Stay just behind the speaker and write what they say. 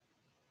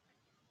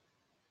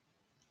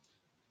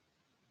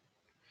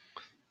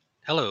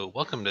Hello,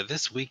 welcome to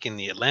This Week in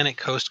the Atlantic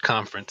Coast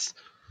Conference,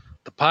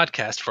 the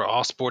podcast for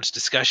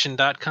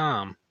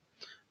allsportsdiscussion.com.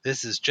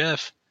 This is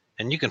Jeff,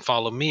 and you can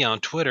follow me on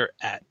Twitter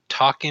at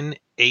Talkin'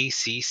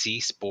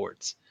 ACC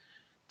Sports.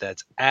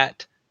 That's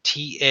at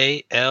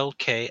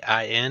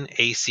TALKIN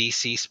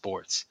ACC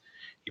Sports.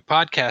 Your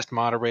podcast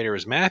moderator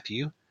is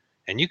Matthew,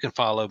 and you can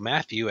follow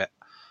Matthew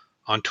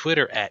on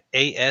Twitter at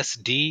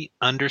ASD_Hokey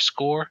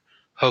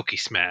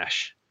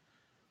Smash.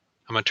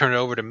 I'm going to turn it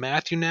over to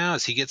Matthew now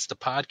as he gets the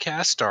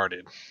podcast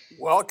started.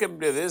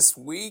 Welcome to This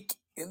Week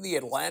in the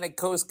Atlantic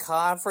Coast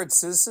Conference.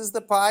 This is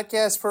the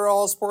podcast for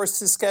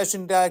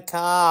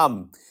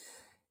allsportsdiscussion.com.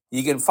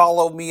 You can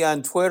follow me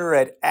on Twitter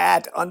at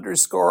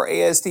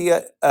 @_ASD.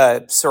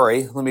 At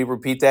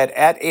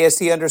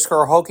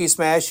ASD_Hokey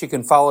Smash. You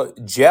can follow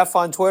Jeff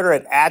on Twitter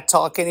at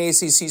Talkin'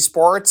 ACC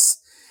Sports.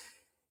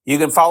 You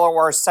can follow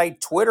our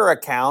site Twitter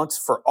account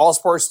for All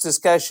Sports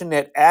Discussion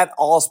at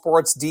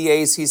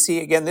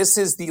AllSportsDACC. Again, this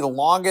is the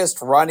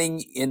longest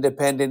running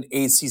independent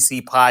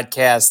ACC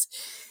podcast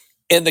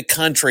in the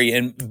country.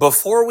 And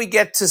before we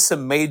get to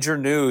some major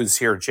news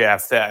here,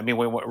 Jeff,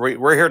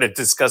 we're here to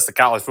discuss the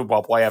college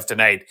football playoff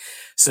tonight.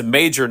 Some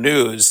major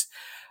news.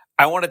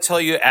 I want to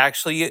tell you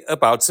actually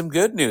about some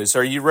good news.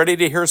 Are you ready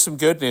to hear some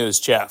good news,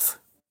 Jeff?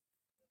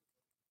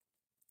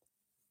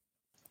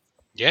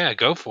 Yeah,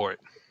 go for it.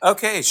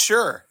 Okay,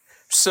 sure.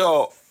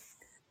 So,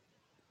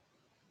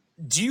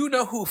 do you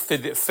know who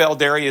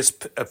Feldarius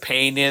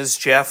Payne is,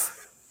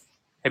 Jeff?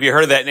 Have you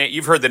heard of that name?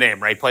 You've heard the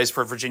name, right? Plays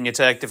for Virginia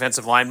Tech,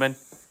 defensive lineman.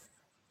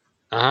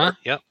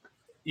 Yep.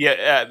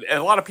 Yeah,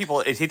 a lot of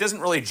people, he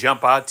doesn't really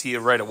jump out to you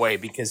right away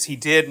because he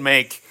did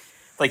make,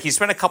 he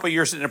spent a couple of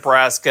years at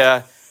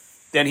Nebraska,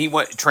 then he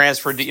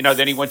transferred to,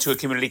 then he went to a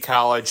community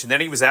college, and then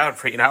he was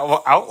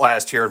out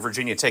last year at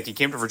Virginia Tech. He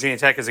came to Virginia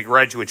Tech as a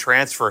graduate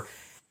transfer.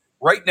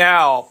 Right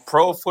now,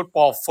 Pro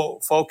Football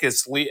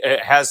Focus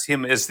has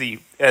him as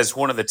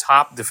one of the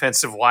top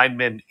defensive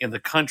linemen in the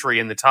country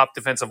and the top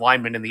defensive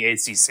lineman in the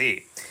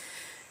ACC.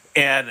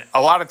 And a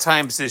lot of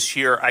times this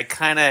year, I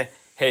kind of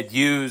had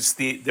used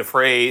the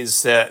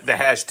phrase, the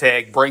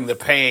hashtag "bring the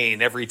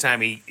pain" every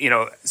time he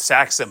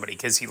sacked somebody,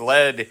 because he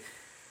led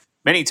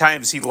for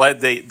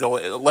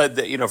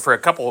a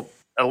couple,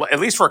 at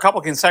least for a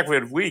couple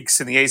consecutive weeks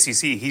in the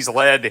ACC, he's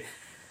led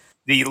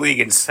the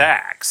league in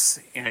sacks.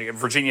 And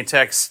Virginia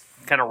Tech's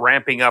kind of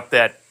ramping up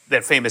that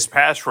famous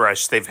pass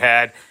rush they've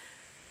had,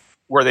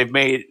 where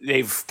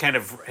they've kind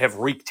of have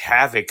wreaked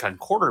havoc on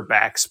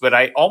quarterbacks. But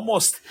I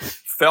almost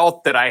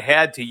felt that I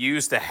had to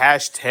use the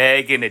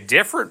hashtag in a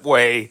different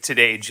way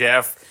today,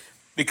 Jeff,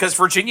 because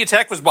Virginia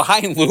Tech was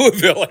behind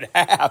Louisville at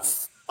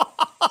half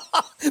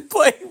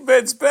playing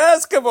men's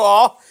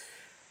basketball.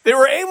 They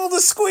were able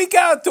to squeak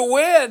out the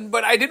win,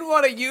 but I didn't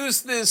want to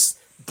use this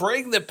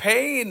 "bring the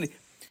pain"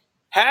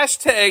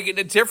 hashtag in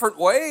a different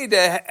way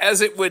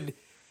as it would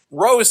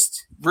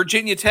roast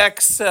Virginia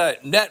Tech's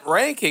net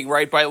ranking,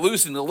 right, by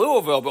losing to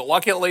Louisville. But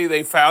luckily,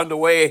 they found a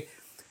way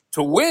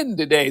to win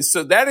today.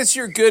 So that is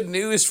your good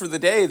news for the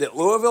day, that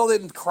Louisville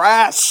didn't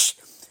crash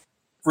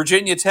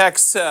Virginia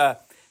Tech's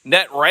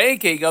net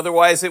ranking.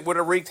 Otherwise, it would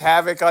have wreaked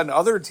havoc on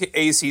other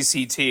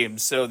ACC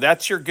teams. So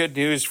that's your good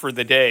news for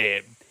the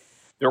day.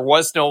 There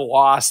was no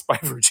loss by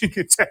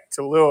Virginia Tech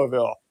to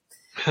Louisville.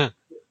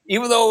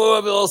 Even though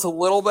Louisville is a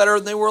little better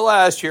than they were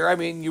last year. I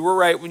mean, you were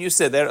right when you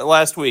said that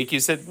last week. You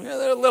said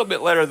they're a little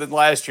bit better than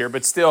last year,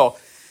 but still,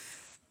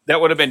 that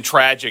would have been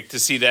tragic to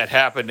see that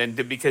happen. And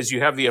because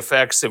you have the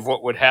effects of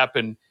what would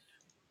happen,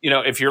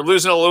 if you're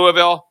losing to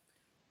Louisville,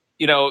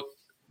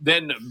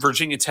 then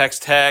Virginia Tech's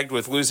tagged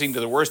with losing to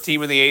the worst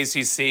team in the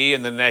ACC,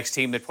 and the next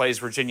team that plays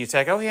Virginia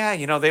Tech, oh yeah,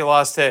 they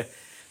lost to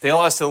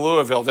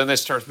Louisville. Then that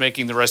starts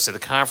making the rest of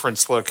the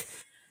conference look,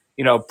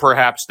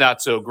 perhaps not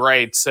so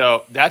great.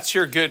 So that's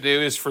your good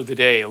news for the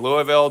day.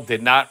 Louisville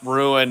did not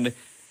ruin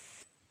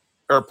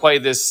or play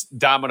this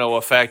domino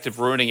effect of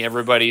ruining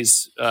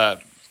everybody's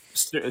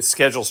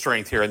schedule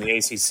strength here in the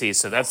ACC.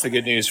 So that's the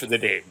good news for the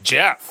day.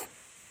 Jeff,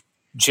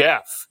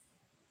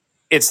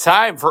 it's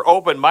time for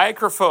open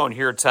microphone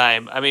here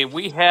time. I mean,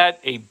 we had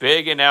a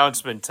big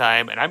announcement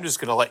time, and I'm just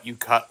going to let you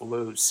cut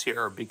loose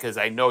here because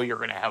I know you're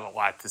going to have a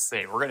lot to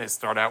say. We're going to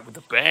start out with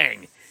a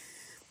bang.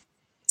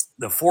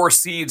 The 4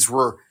 seeds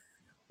were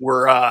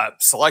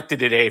selected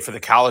today for the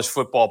college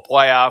football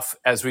playoff.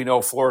 As we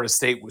know, Florida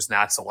State was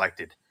not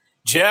selected.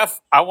 Jeff,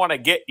 I want to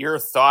get your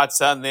thoughts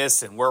on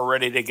this, and we're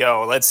ready to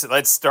go. Let's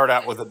start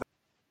out with a.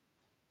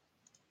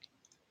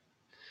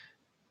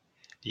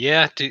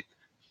 Yeah, to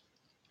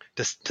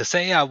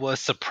say I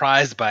was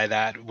surprised by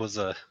that was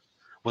an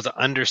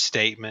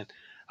understatement.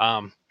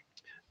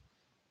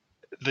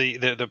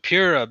 The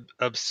pure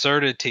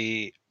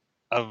absurdity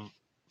of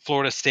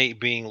Florida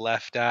State being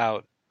left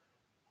out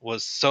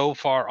was so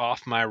far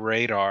off my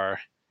radar.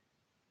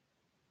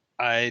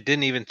 I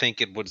didn't even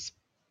think it was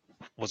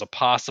a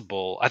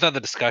possible. I thought the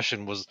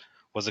discussion was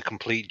a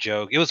complete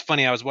joke. It was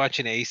funny. I was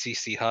watching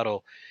ACC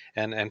Huddle,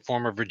 and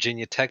former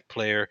Virginia Tech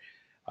player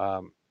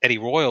Eddie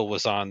Royal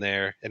was on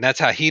there, and that's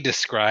how he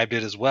described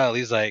it as well.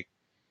 He's like,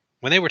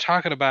 when they were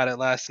talking about it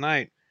last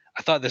night,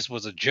 I thought this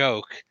was a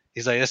joke,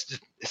 He's like,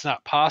 it's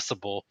not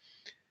possible.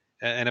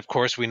 And of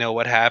course, we know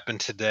what happened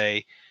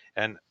today.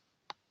 And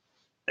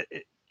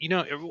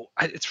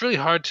it's really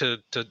hard to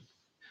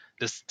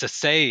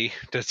say,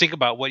 to think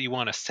about what you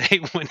want to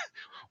say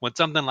when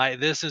something like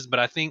this is. But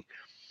I think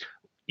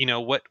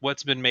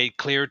what's been made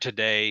clear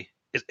today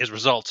is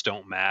results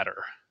don't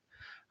matter.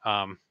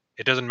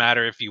 It doesn't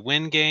matter if you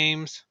win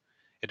games.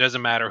 It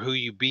doesn't matter who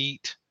you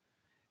beat.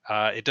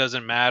 It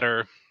doesn't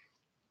matter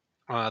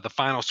the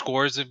final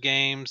scores of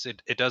games.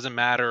 It doesn't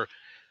matter,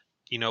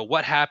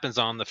 what happens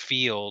on the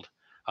field.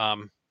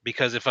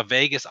 Because if a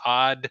Vegas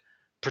odd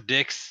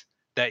predicts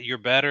that you're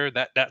better,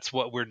 that's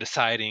what we're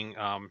deciding.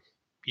 Our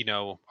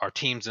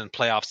teams and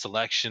playoff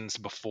selections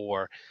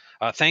before.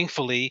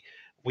 Thankfully,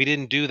 we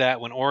didn't do that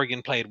when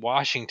Oregon played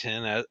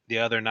Washington the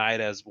other night,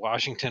 as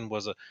Washington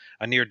was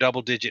a near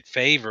double-digit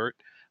favorite.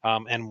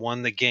 And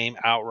won the game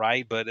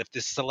outright. But if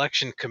this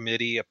selection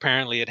committee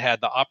apparently had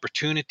the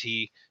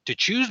opportunity to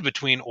choose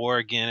between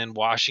Oregon and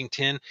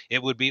Washington,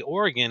 it would be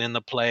Oregon in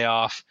the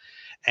playoff,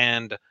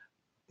 and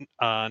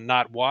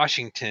not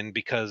Washington,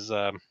 because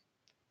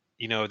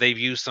they've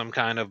used some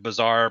kind of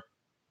bizarre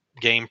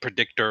game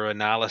predictor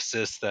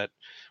analysis that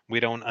we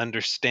don't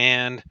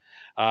understand,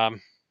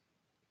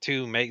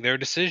 to make their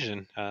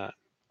decision.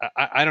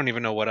 I don't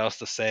even know what else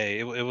to say.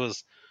 It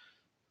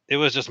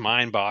was just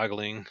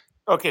mind-boggling.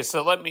 Okay,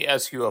 so let me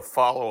ask you a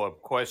follow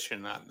up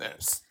question on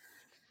this.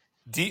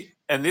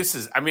 And this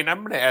is, I mean, I'm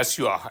going to ask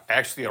you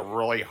actually a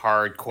really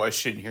hard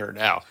question here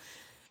now.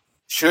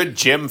 Should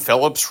Jim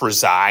Phillips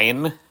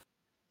resign?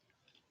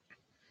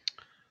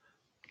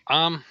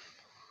 Um,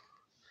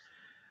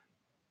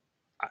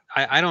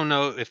 I don't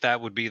know if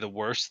that would be the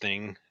worst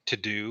thing to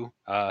do.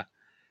 I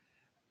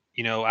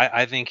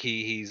think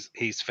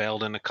he's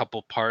failed in a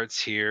couple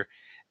parts here.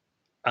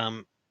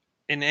 And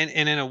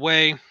in a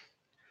way,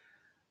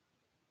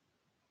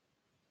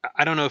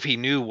 I don't know if he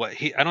knew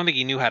I don't think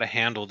he knew how to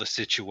handle the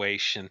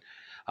situation.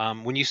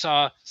 When you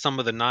saw some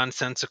of the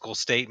nonsensical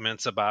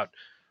statements about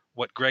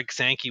what Greg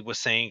Sankey was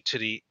saying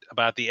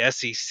about the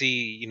SEC,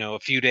 a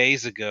few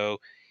days ago,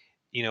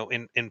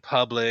 in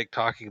public,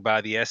 talking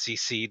about the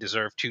SEC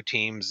deserved two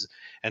teams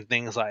and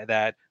things like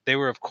that. They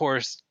were, of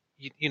course,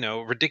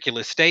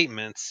 ridiculous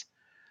statements,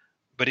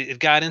 but it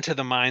got into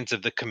the minds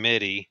of the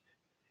committee,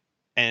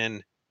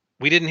 and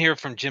we didn't hear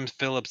from Jim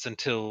Phillips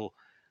until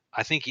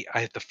I think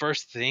the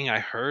first thing I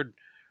heard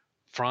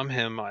from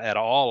him at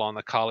all on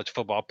the college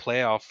football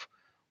playoff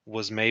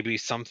was maybe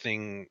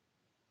something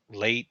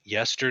late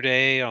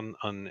yesterday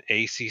on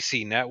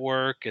ACC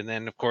network, and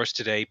then of course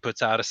today he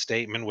puts out a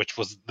statement, which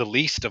was the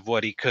least of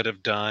what he could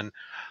have done.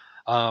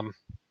 Um,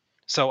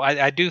 so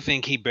I do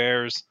think he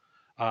bears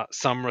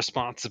some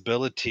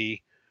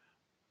responsibility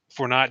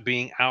for not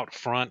being out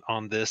front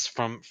on this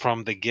from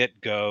the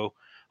get go.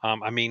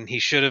 I mean, he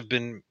should have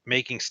been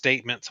making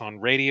statements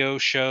on radio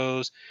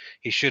shows.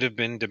 He should have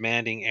been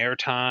demanding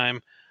airtime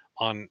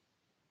on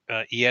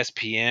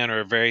ESPN,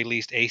 or at very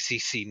least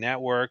ACC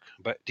network.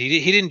 But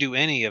he didn't do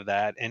any of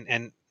that,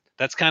 and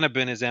that's kind of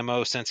been his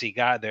MO since he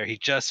got there. He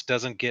just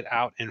doesn't get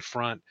out in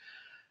front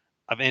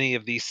of any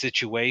of these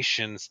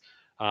situations,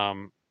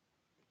 to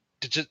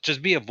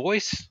just be a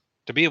voice,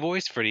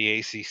 for the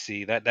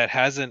ACC.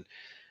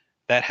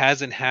 That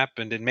hasn't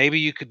happened. And maybe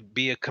you could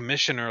be a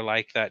commissioner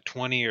like that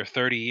 20 or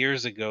 30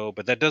 years ago,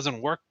 but that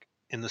doesn't work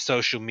in the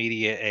social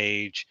media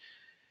age.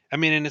 I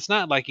mean, and it's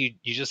not like you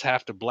just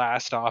have to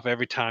blast off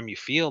every time you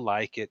feel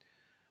like it,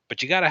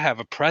 but you got to have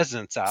a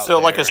presence out So,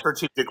 like a there.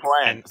 strategic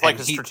plan. And It's like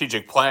and a he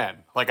strategic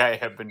plan, like I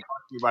have been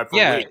talking about for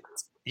Yeah,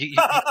 weeks. you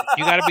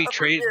got to be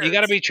For you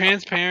got to years. be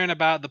transparent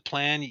about the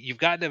plan. You've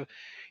got to,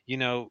 you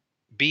know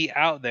be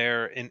out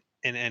there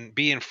and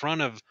be in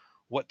front of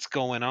what's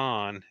going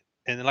on.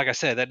 And like I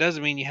said, that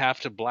doesn't mean you have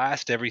to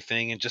blast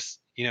everything and just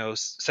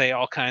say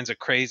all kinds of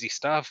crazy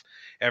stuff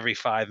every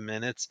 5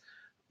 minutes.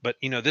 But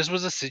this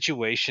was a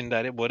situation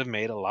that it would have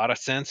made a lot of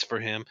sense for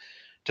him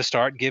to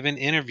start giving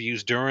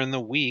interviews during the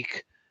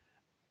week.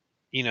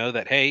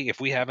 That, hey, if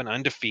we have an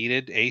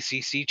undefeated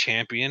ACC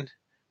champion,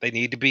 they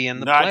need to be in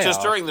the Not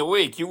just playoff. during the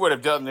week. You would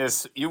have done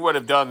this. You would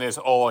have done this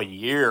all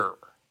year.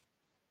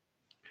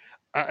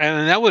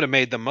 And that would have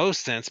made the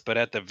most sense, but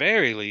at the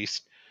very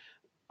least,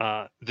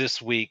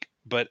 this week.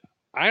 But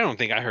I don't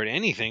think I heard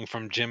anything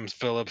from Jim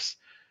Phillips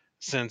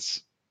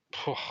since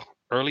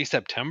early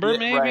September.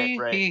 Yeah, right, Maybe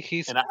right.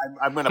 he's And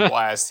I'm going to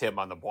blast him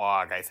on the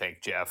blog. I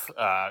think Jeff,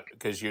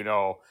 because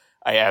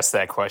I asked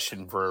that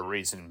question for a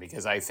reason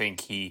because I think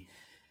he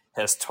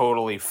has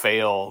totally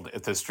failed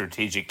at the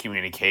strategic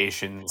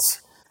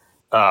communications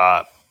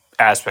uh,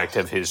 aspect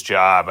of his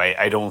job.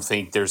 I don't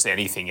think there's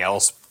anything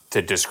else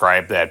to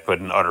describe that but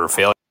an utter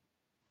failure.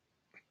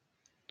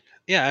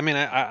 yeah. I mean,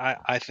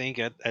 I think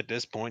at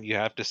this point you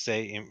have to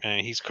say,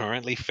 he's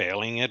currently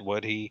failing at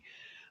what he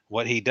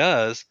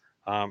does.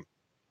 Um,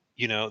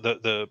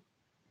 the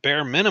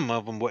bare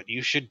minimum of what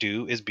you should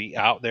do is be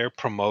out there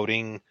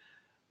promoting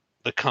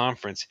the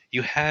conference.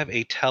 You have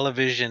a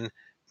television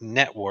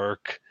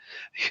network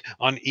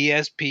on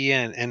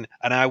ESPN, and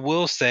I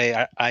will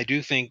say I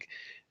do think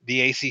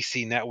the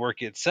ACC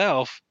network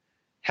itself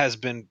has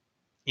been,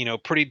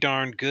 pretty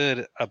darn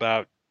good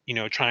about,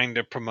 trying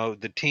to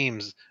promote the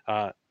teams.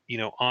 On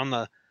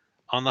the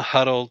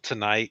huddle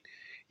tonight,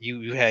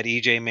 you had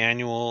EJ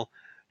Manuel,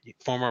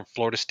 former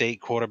Florida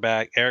State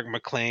quarterback, Eric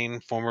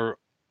McLean, former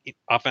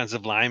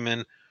offensive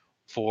lineman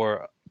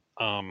for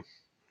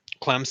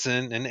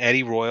Clemson, and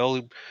Eddie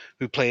Royal,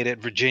 who played at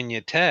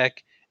Virginia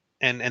Tech,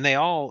 and they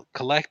all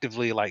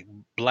collectively like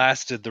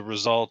blasted the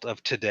result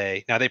of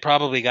today. Now they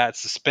probably got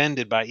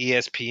suspended by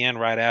ESPN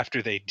right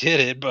after they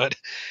did it, but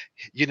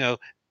you know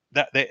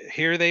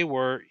here they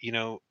were,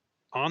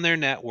 on their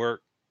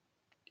network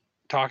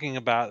talking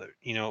about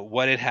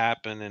what had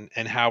happened,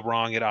 and how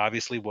wrong it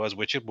obviously was,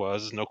 which it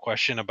was, no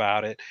question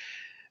about it.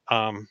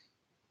 Um,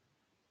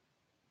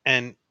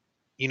 and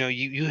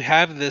you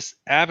have this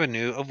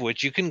avenue of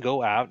which you can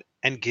go out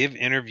and give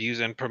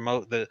interviews and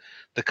promote the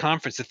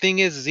conference. The thing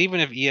is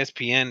even if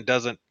ESPN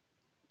doesn't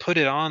put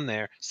it on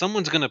there,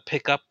 someone's going to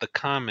pick up the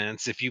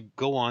comments if you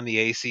go on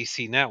the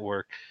ACC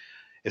network.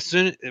 As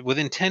soon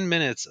within 10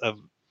 minutes of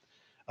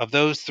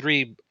those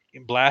three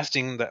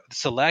blasting the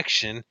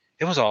selection,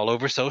 it was all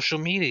over social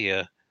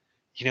media.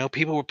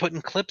 People were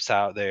putting clips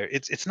out there.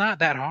 It's not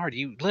that hard.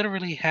 You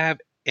literally have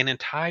an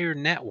entire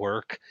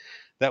network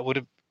that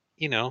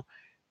you know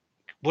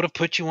would have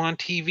put you on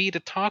TV to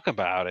talk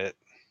about it.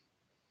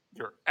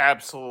 You're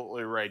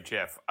absolutely right,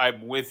 Jeff.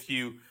 I'm with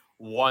you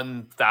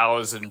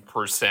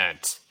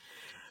 1,000%.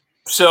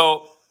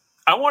 So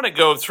I want to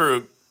go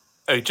through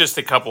just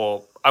a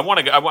couple. I'm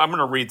going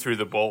to read through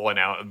the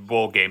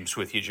bowl games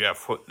with you,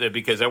 Jeff,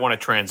 because I want to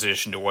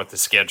transition to what the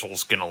schedule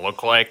is going to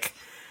look like,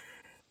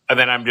 and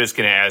then I'm just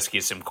going to ask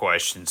you some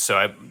questions.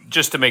 So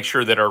just to make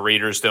sure that our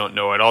readers don't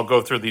know it, I'll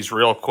go through these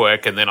real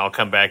quick, and then I'll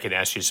come back and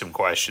ask you some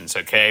questions,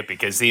 okay?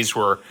 Because these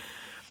are,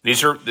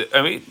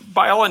 I mean,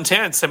 by all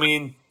intents, I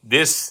mean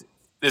this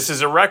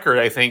is a record,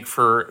 I think,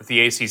 for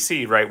the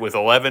ACC, right? With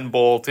 11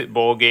 bowl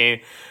eligible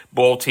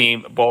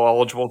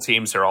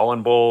teams, they're all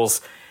in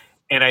bowls,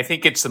 and I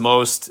think it's the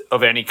most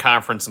of any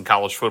conference in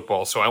college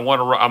football. So I'm going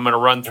to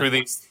run through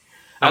these.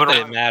 Not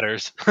that it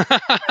matters. Yeah,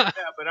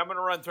 but I'm going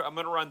to run through. I'm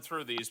going to run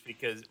through these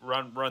because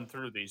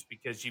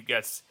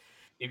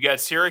you've got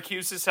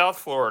Syracuse to South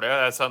Florida.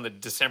 That's on the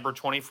December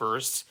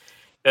 21st.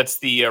 That's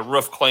the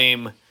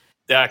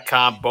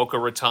roofclaim.com Boca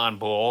Raton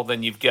Bowl.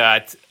 Then you've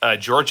got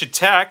Georgia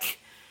Tech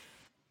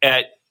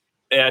at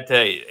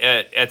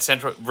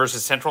Central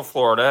versus Central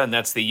Florida, and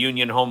that's the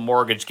Union Home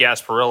Mortgage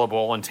Gasparilla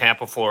Bowl in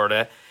Tampa,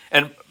 Florida.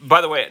 And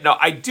by the way, no,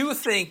 I do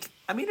think.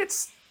 I mean,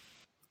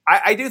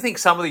 I do think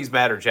some of these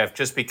matter, Jeff,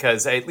 just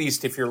because at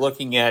least if you're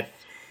looking at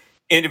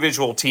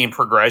individual team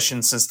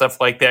progressions and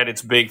stuff like that,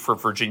 it's big for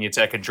Virginia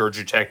Tech and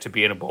Georgia Tech to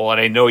be in a bowl, and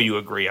I know you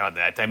agree on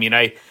that. I mean,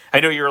 I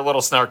know you're a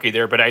little snarky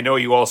there, but I know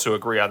you also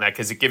agree on that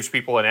because it gives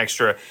people an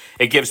extra.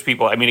 It gives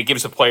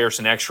the players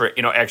an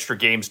extra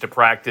games to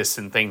practice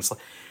and things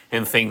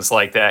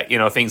like that.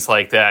 Things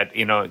like that.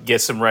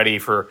 Gets them ready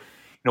for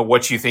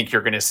what you think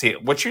you're going to see,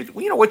 what you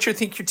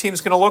think your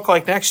team's going to look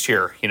like next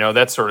year.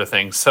 That sort of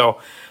thing.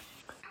 So.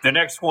 The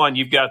next one,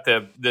 you've got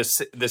the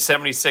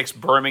 76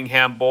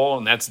 Birmingham Bowl,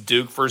 and that's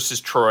Duke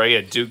versus Troy,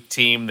 a Duke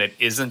team that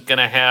isn't going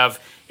to have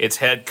its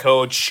head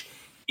coach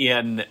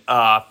in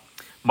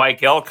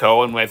Mike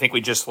Elko, and I think we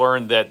just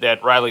learned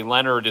that Riley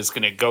Leonard is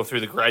going to go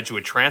through the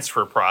graduate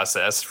transfer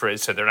process,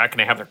 so they're not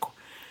going to have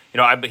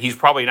he's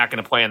probably not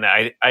going to play in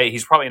that.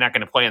 He's probably not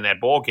going to play in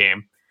that bowl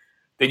game.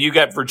 Then you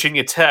got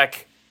Virginia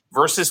Tech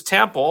versus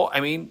Temple.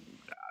 I mean,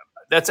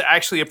 that's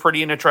actually a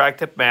pretty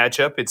attractive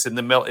matchup. It's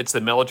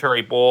the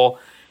Military Bowl.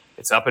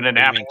 It's up in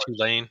Annapolis.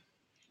 Tulane.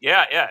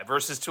 Yeah,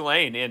 versus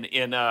Tulane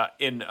in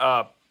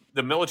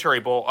the Military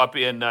Bowl up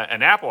in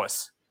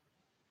Annapolis,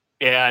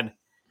 and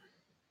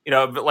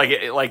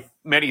like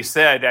many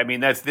said, I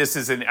mean I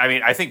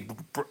think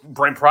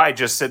Brent Pry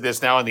just said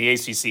this now in the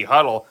ACC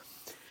huddle.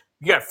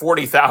 You got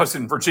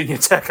 40,000 Virginia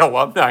Tech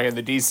alumni in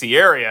the DC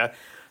area,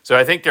 so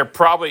I think they're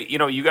probably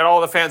you got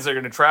all the fans that are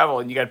going to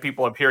travel, and you got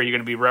people up here. You're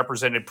going to be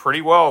represented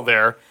pretty well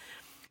there.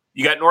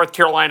 You got North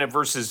Carolina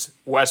versus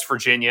West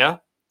Virginia.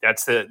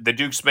 That's the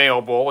Duke's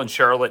Mayo Bowl in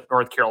Charlotte,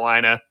 North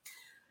Carolina.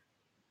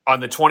 On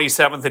the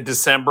 27th of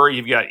December,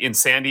 you've got in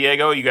San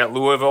Diego, you got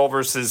Louisville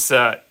versus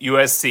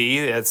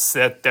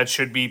USC. That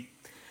should be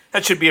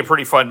a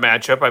pretty fun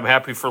matchup. I'm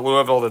happy for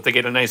Louisville that they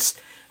get a nice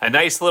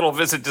little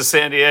visit to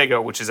San Diego,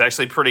 which is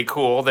actually pretty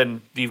cool.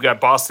 Then you've got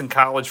Boston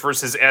College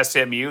versus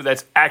SMU.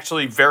 That's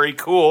actually very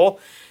cool.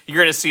 You're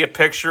going to see a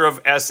picture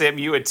of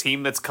SMU, a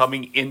team that's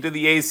coming into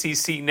the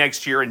ACC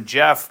next year. And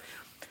Jeff,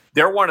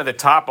 they're one of the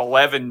top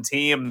 11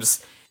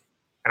 teams.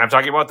 And I'm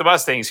talking about the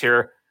Mustangs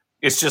here.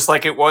 It's just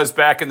like it was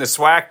back in the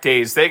SWAC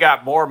days. They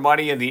got more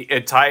money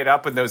tied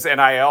up in those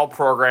NIL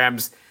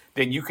programs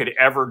than you could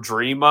ever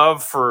dream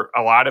of for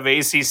a lot of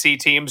ACC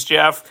teams,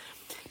 Jeff,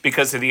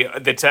 because of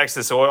the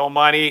Texas oil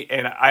money.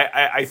 And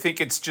I think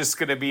it's just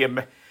going to be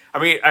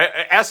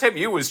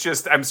SMU was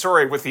just, I'm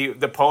sorry, with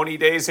the pony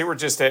days, they were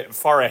just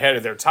far ahead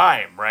of their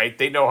time, right?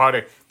 They know how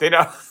to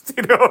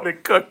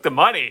cook the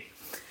money.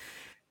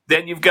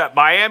 Then you've got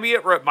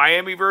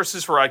Miami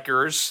versus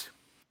Rutgers.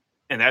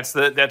 and that's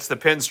the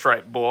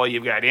Pinstripe Bowl.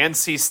 You've got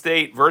NC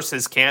State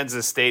versus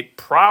Kansas State,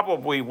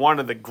 probably one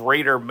of the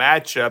greater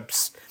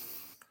matchups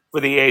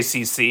for the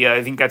ACC.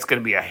 I think that's going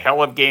to be a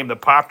hell of a game. The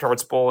Pop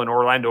Tarts Bowl in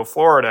Orlando,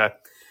 Florida.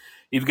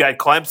 You've got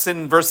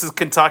Clemson versus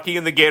Kentucky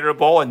in the Gator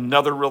Bowl,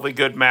 another really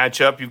good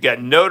matchup. You've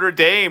got Notre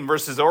Dame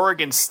versus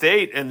Oregon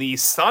State in the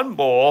Sun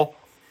Bowl,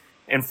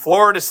 and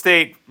Florida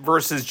State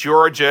versus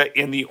Georgia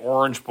in the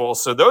Orange Bowl.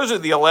 So those are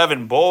the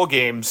 11 bowl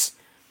games.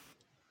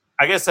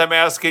 I guess I'm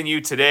asking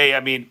you today. I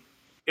mean,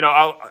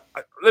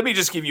 let me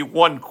just give you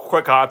one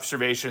quick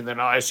observation, then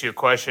I'll ask you a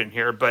question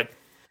here. But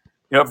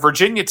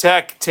Virginia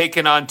Tech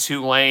taking on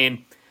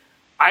Tulane.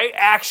 I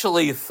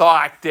actually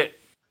thought that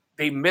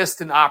they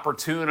missed an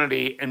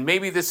opportunity, and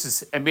maybe this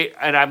is, and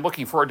I'm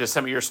looking forward to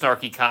some of your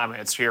snarky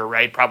comments here,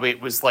 right? Probably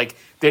it was like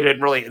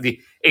the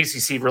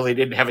ACC really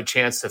didn't have a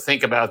chance to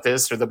think about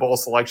this, or the bowl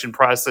selection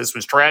process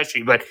was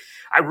trashy. But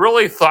I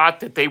really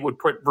thought that they would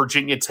put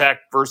Virginia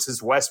Tech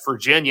versus West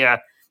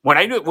Virginia.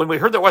 When we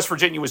heard that West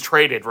Virginia was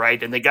traded,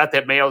 right, and they got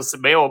that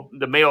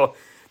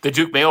the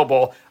Duke Mayo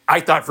Bowl, I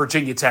thought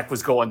Virginia Tech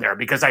was going there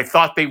because I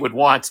thought they would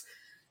want.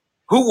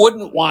 Who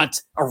wouldn't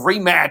want a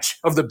rematch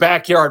of the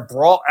backyard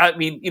brawl? I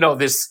mean,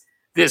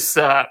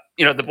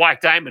 the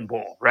Black Diamond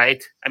Bowl,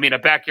 right? I mean, a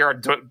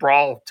backyard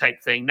brawl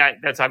type thing.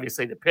 That's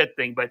obviously the Pitt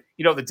thing, but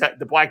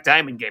the Black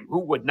Diamond game. Who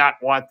would not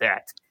want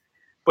that?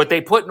 But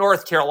they put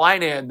North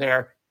Carolina in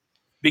there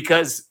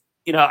because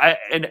I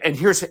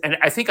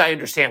think I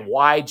understand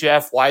why,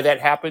 Jeff, why that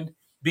happened.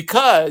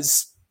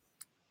 Because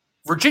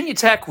Virginia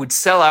Tech would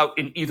sell out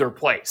in either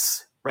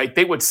place, right?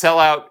 They would sell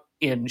out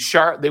in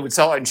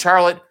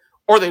Charlotte,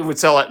 or they would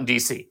sell out in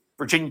DC.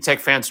 Virginia Tech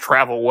fans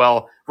travel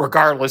well,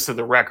 regardless of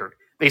the record.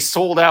 They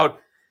sold out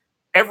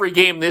every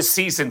game this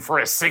season for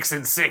a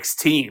 6-6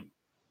 team.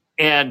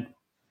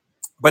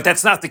 But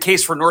that's not the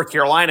case for North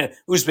Carolina,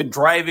 who's been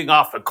driving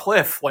off a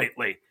cliff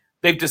lately.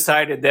 They've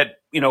decided that,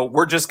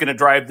 we're just going to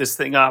drive this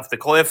thing off the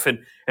cliff and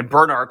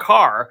burn our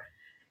car.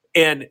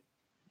 And,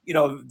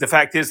 the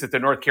fact is that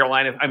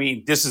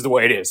this is the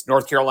way it is.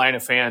 North Carolina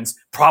fans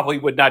probably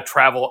would not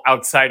travel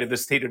outside of the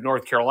state of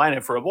North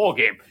Carolina for a bowl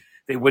game.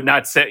 They would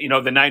not set, the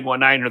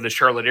 919 or the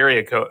Charlotte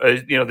area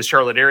code, the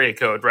Charlotte area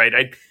code, right?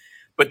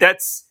 But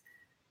that's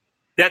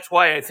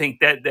why I think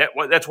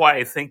that's why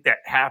I think that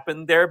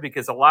happened there,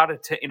 because a lot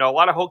of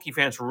Hokie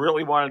fans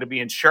really wanted to be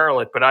in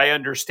Charlotte, but I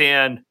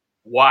understand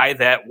why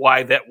that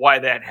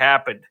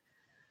happened.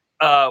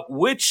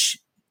 Which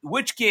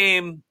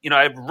game?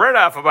 I've read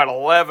off about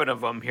 11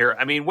 of them here.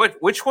 I mean,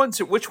 which ones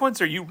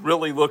are you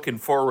really looking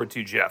forward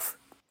to, Jeff?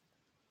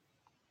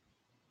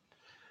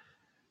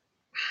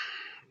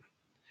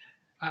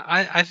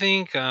 I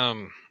think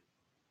the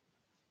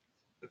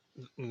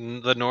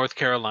North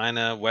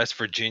Carolina West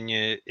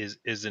Virginia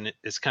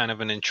is kind of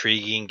an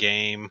intriguing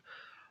game.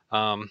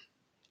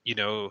 You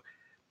know,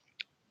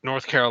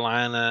 North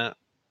Carolina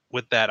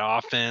with that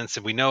offense,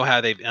 and we know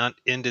how they've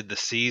ended the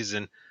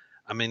season.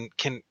 I mean,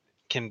 can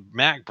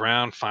Mac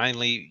Brown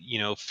finally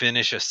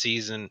finish a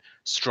season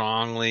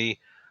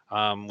strongly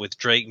with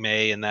Drake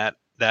May and that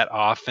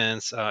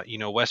offense?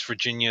 West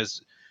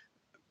Virginia's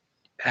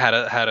had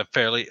a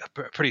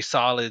pretty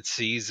solid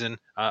season.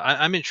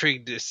 I'm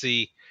intrigued to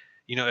see,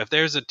 if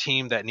there's a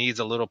team that needs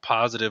a little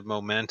positive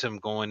momentum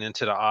going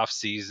into the off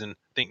season.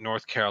 I think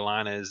North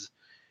Carolina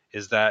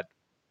is that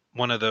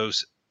one of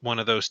those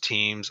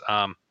teams.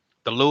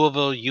 The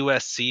Louisville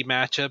USC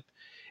matchup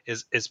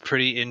is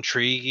pretty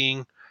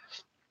intriguing.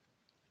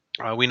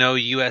 We know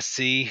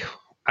USC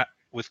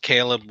with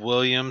Caleb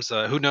Williams.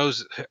 Who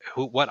knows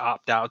what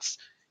opt outs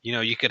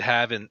you could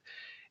have in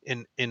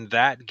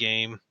that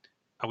game.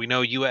 We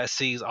know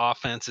USC's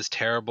offense is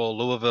terrible.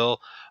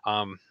 Louisville,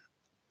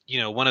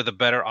 one of the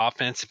better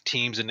offensive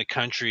teams in the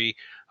country.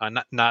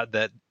 Not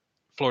that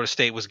Florida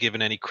State was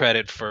given any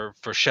credit for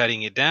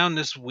shutting it down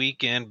this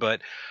weekend,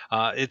 but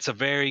it's a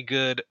very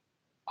good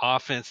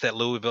offense that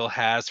Louisville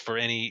has for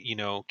any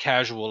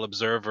casual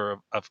observer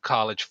of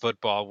college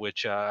football,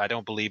 which I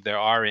don't believe there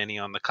are any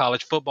on the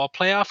college football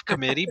playoff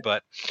committee,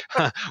 but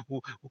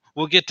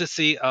we'll get to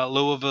see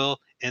Louisville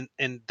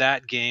in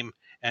that game.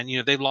 And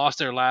they've lost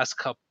their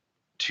last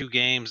two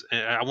games.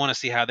 And I want to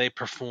see how they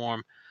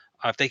perform.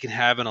 If they can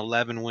have an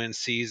 11-win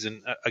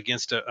season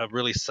against a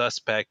really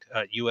suspect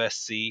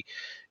USC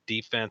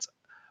defense.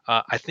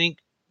 I think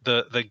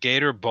the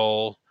Gator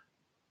Bowl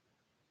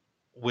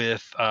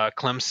with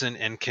Clemson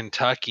and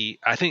Kentucky,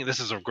 I think this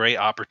is a great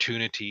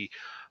opportunity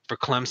for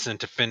Clemson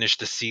to finish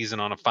the season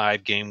on a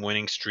 5-game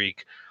winning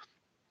streak.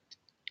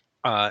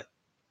 I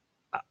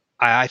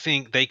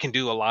think they can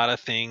do a lot of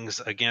things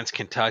against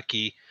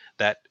Kentucky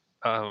that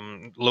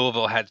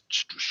Louisville had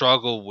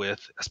struggled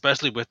with,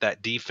 especially with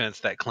that defense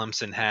that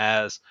Clemson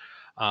has.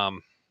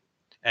 And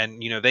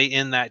they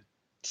end that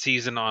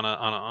season on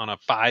a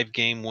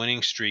 5-game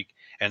winning streak,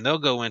 and they'll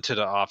go into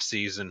the off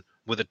season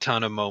with a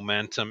ton of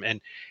momentum, and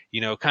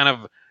kind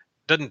of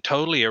doesn't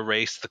totally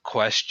erase the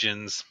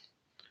questions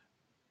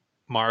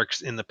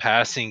marks in the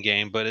passing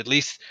game, but at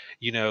least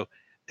it'll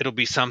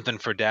be something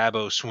for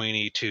Dabo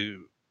Sweeney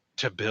to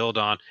to build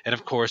on. And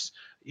of course,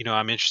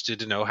 I'm interested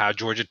to know how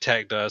Georgia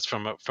Tech does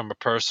from a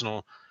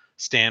personal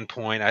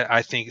standpoint.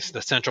 I think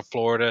the Central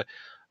Florida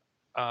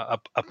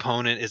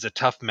opponent is a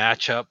tough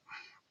matchup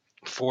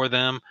for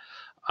them.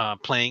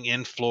 Playing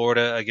in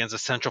Florida against a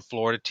Central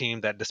Florida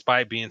team that,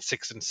 despite being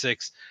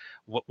 6-6,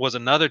 was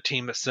another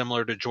team that's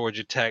similar to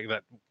Georgia Tech.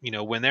 That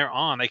when they're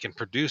on, they can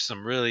produce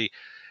some really,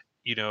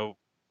 you know,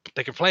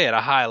 they can play at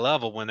a high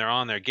level when they're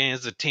on their games.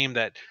 It's a team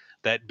that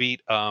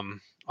beat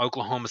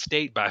Oklahoma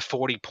State by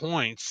 40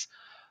 points.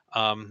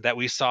 That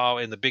we saw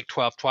in the Big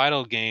 12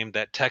 title game,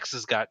 that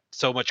Texas got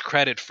so much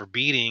credit for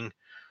beating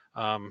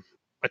um,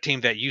 a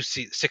team that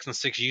 6-6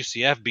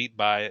 UCF beat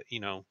by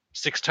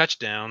 6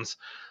 touchdowns,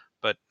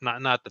 but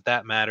not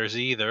that matters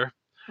either.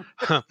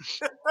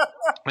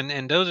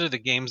 And those are the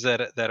games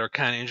that are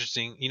kind of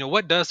interesting.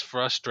 What does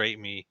frustrate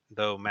me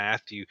though,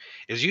 Matthew,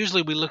 is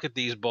usually we look at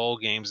these bowl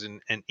games,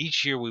 and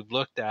each year we've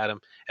looked at them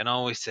and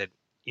always said,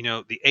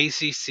 the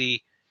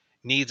ACC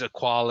needs a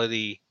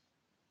quality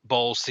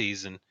bowl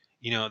season.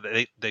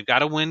 They've got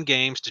to win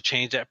games to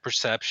change that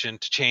perception,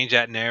 to change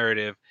that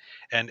narrative.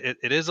 And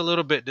it is a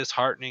little bit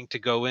disheartening to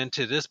go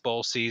into this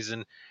bowl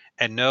season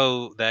and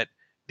know that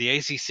the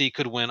ACC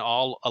could win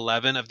all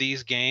 11 of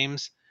these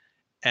games,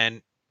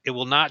 and it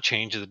will not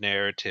change the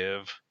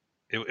narrative.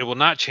 It will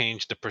not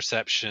change the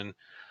perception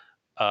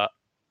uh,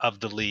 of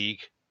the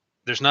league.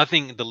 There's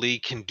nothing the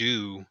league can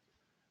do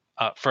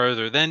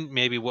further than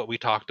maybe what we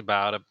talked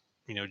about,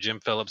 Jim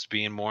Phillips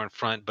being more in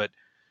front, but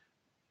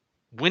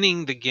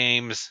winning the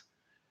games,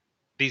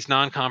 these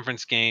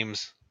non-conference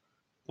games,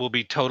 will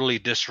be totally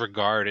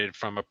disregarded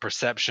from a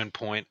perception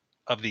point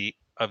of the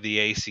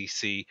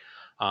ACC.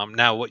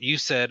 Now, what you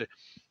said,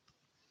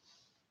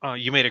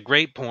 you made a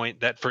great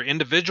point that for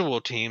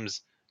individual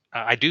teams,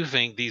 I do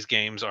think these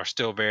games are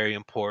still very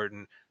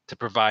important to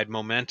provide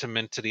momentum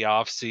into the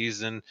off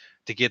season,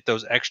 to get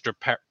those extra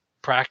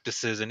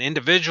practices, and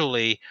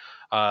individually,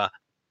 uh,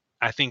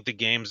 I think the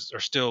games are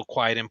still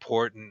quite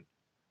important.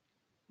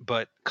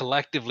 But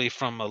collectively,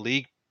 from a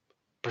league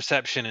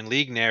perception and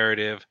league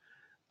narrative,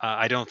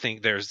 I don't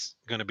think there's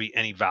going to be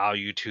any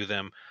value to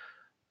them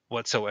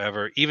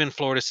whatsoever. Even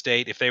Florida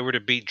State, if they were to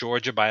beat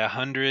Georgia by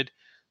 100,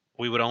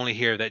 we would only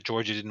hear that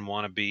Georgia didn't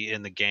want to be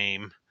in the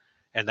game,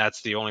 and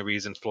that's the only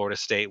reason Florida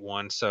State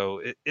won.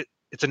 So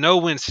it's a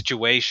no-win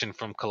situation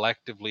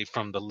collectively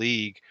from the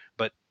league,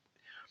 but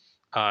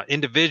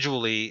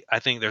individually, I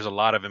think there's a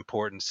lot of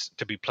importance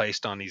to be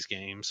placed on these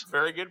games.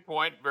 Very good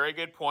point. Very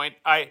good point.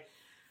 I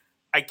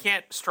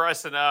can't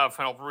stress enough,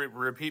 and I'll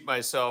repeat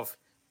myself.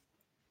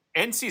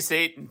 NC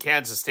State and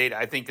Kansas State,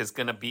 I think, is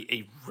going to be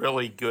a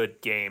really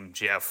good game,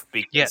 Jeff.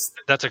 Yeah, Because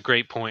that's a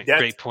great point. that's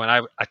Great point.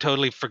 I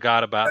totally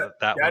forgot about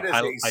that one.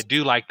 that is I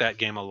do like that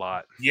game a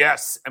lot.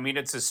 yes. I mean,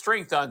 it's a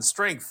strength on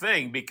strength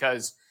thing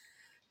because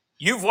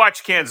you've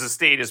watched Kansas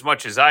State as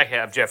much as I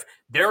have, Jeff.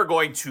 They're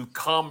going to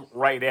come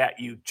right at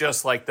you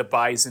just like the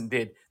Bison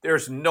did.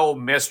 There's no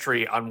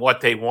mystery on what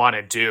they want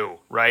to do,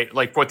 right?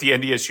 Like what the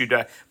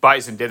NDSU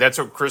Bison did. That's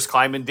what Chris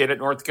Kleiman did at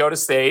North Dakota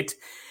State.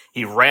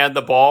 He ran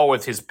the ball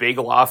with his big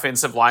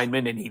offensive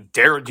lineman, and he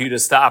dared you to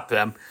stop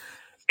them.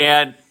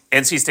 And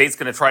NC State's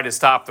going to try to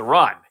stop the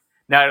run.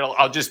 Now,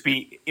 I'll just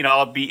be,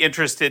 I'll be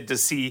interested to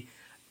see,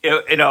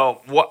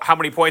 how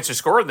many points are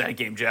scored in that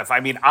game, Jeff. I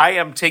mean, I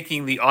am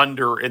taking the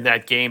under in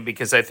that game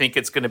because I think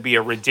it's going to be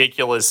a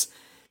ridiculous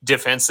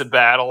defensive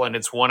battle, and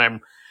it's one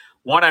I'm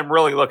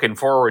really looking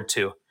forward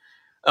to.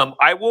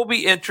 I will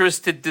be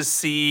interested to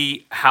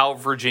see how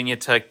Virginia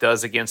Tech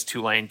does against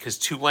Tulane because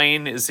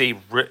Tulane's a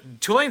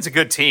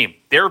good team.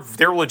 They're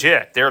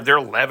legit. They're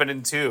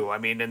 11-2. I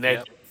mean, and that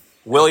Yep.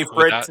 Willie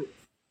Fritz.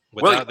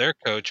 Without their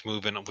coach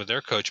moving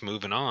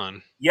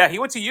on. Yeah, he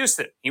went to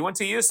Houston. He went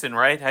to Houston,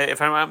 right?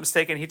 If I'm not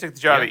mistaken, he took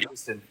the job Yeah. at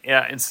Houston.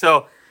 Yeah, and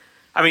so,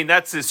 I mean,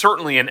 that's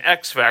certainly an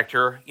X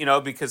factor,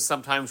 because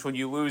sometimes when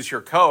you lose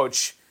your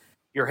coach,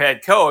 your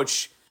head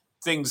coach,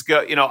 things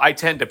go. I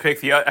tend to pick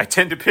the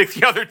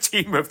other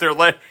team if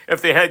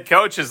if the head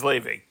coach is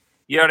leaving.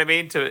 You know what I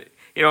mean?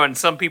 And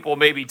some people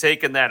may be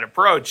taking that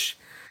approach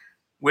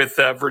with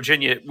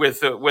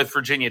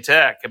Virginia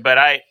Tech, but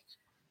I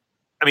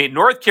mean,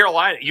 North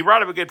Carolina, you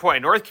brought up a good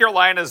point. North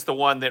Carolina is the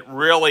one that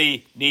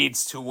really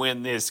needs to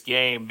win this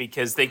game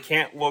because they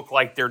can't look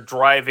like they're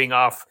driving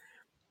off.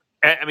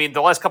 I mean,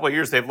 the last couple of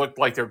years, they've looked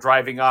like they're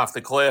driving off the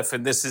cliff,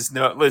 and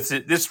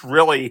this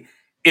really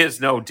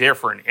is no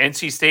different.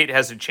 NC State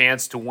has a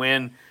chance to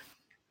win,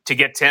 to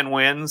get 10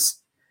 wins.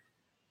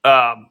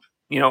 And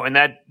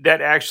that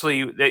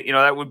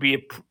would be a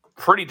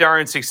pretty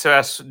darn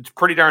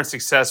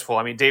successful.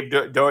 I mean, Dave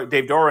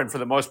Doran, for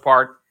the most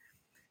part,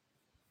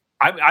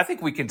 I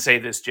think we can say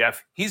this,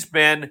 Jeff. He's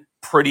been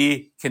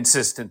pretty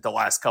consistent the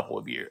last couple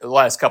of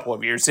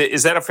years.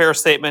 Is that a fair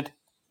statement?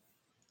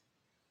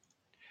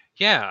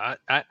 Yeah,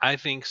 I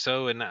think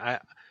so, and I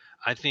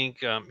think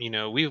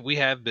we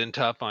have been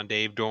tough on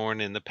Dave Dorn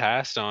in the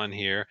past on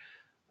here,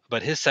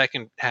 but his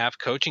second half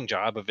coaching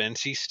job of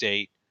NC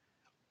State,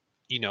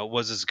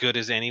 was as good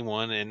as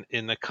anyone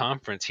in the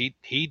conference.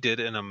 He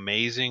did an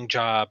amazing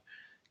job,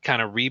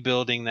 kind of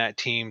rebuilding that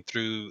team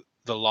through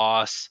the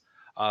loss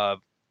of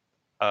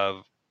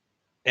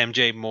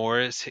MJ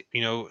Morris,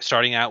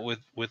 starting out with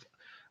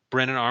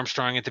Brennan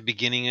Armstrong at the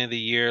beginning of the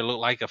year looked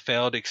like a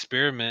failed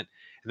experiment.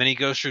 And then he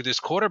goes through this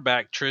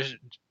quarterback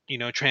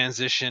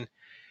transition,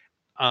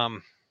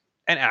 um,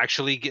 and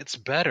actually gets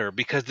better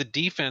because the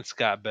defense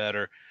got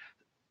better.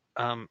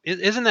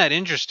 Isn't that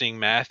interesting,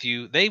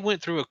 Matthew? They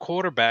went through a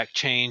quarterback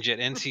change at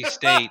NC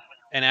State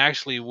and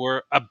actually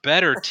were a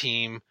better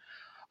team.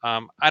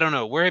 I don't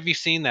know. Where have you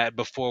seen that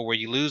before, where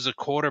you lose a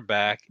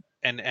quarterback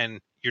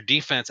and your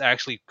defense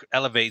actually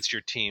elevates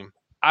your team?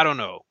 I don't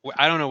know.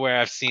 I don't know where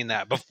I've seen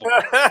that before.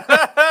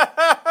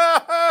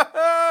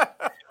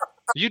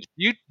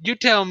 You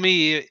tell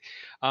me.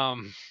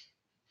 Um,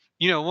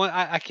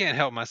 I can't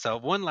help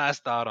myself. One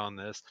last thought on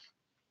this: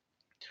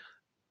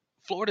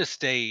 Florida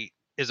State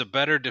is a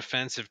better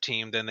defensive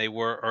team than they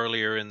were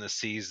earlier in the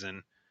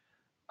season.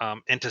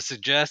 And to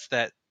suggest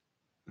that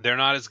they're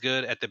not as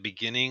good at the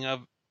beginning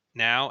of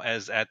now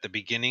as at the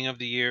beginning of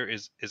the year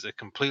is a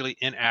completely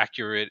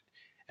inaccurate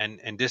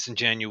and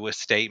disingenuous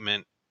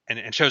statement,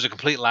 and shows a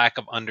complete lack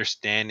of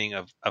understanding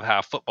of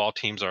how football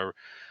teams are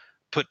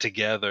put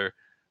together.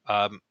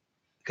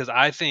 Because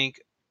I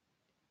think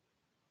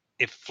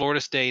if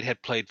Florida State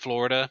had played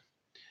Florida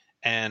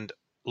and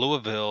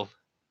Louisville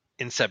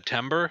in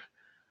September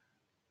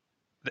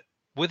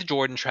with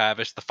Jordan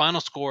Travis, the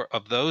final score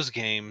of those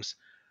games,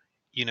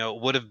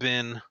 would have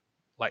been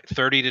like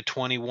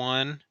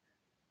 30-21,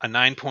 a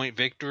 9-point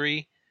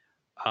victory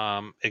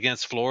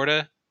against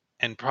Florida,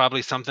 and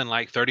probably something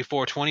like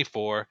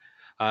 34-24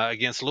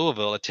 against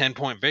Louisville, a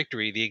 10-point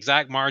victory, the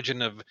exact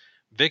margin of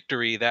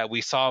victory that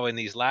we saw in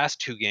these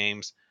last two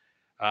games.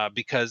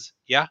 Because,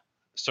 yeah,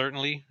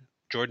 certainly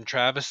Jordan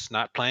Travis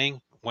not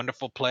playing,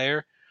 wonderful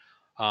player,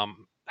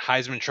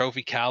 Heisman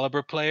Trophy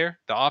caliber player.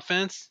 The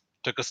offense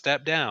took a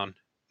step down,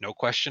 no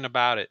question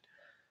about it.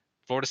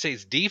 Florida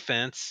State's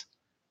defense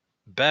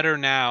better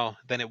now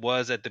than it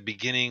was at the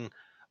beginning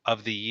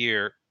of the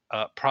year,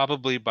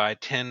 probably by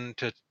 10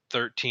 to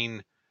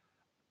 13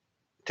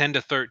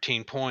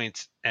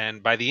 points.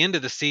 And by the end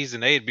of the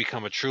season, they had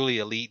become a truly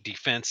elite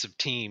defensive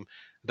team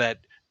that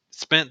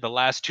spent the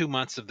last 2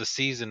 months of the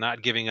season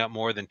not giving up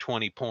more than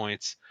 20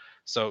 points.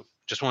 So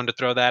just wanted to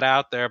throw that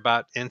out there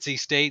about NC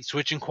State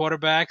switching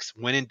quarterbacks,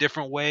 winning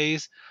different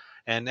ways,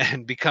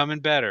 and becoming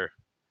better.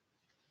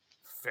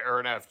 Fair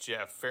enough,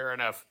 Jeff. Fair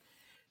enough.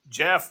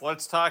 Jeff,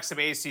 let's talk some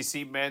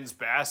ACC men's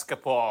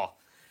basketball.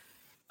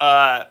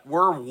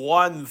 We're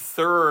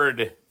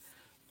 1/3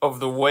 of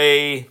the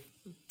way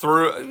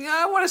through. Yeah,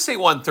 I want to say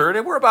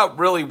 1/3. We're about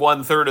really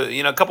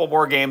 1/3. A couple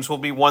more games. We'll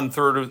be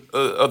 1/3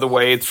 of the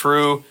way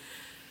through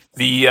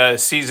the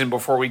season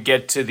before we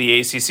get to the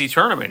ACC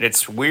tournament.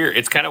 It's weird.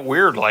 It's kind of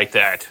weird like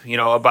that.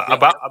 About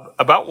Yep.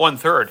 about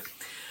 1/3.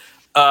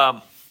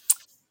 Um,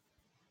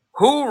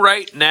 who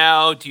right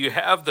now do you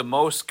have the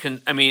most?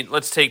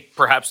 Let's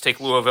perhaps take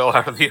Louisville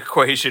out of the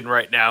equation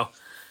right now.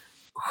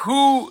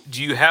 Who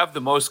do you have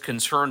the most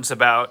concerns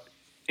about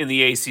in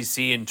the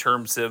ACC in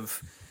terms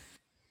of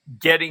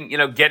getting to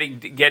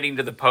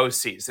the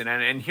postseason?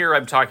 And here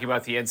I'm talking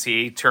about the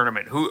NCAA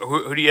tournament.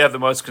 Who do you have the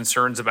most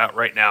concerns about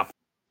right now?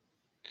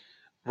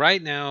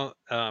 Right now,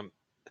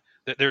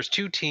 there's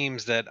two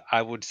teams that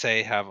I would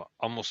say have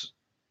almost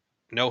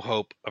no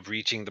hope of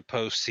reaching the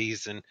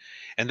postseason.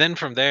 And then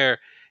from there,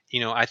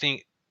 I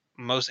think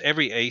most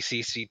every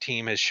ACC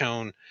team has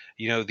shown,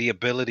 the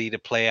ability to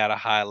play at a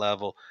high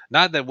level.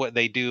 Not that what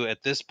they do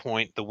at this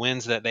point, the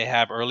wins that they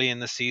have early in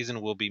the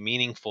season will be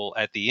meaningful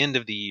at the end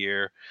of the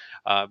year,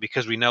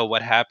 because we know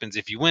what happens.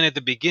 If you win at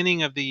the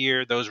beginning of the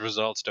year, those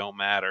results don't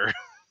matter.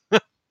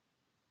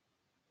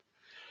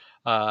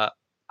 uh,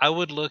 I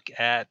would look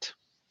at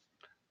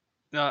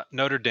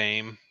Notre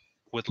Dame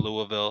with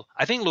Louisville.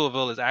 I think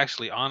Louisville is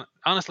actually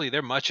honestly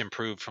they're much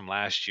improved from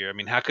last year. I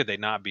mean, how could they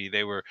not be?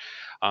 They were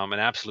an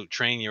absolute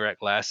train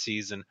wreck last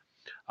season.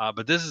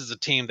 But this is a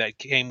team that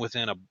came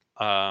within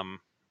a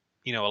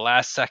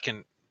last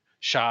second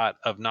shot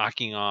of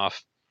knocking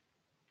off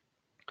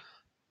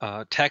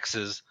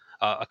Texas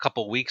a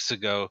couple weeks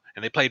ago,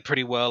 and they played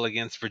pretty well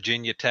against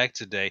Virginia Tech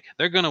today.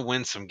 They're going to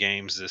win some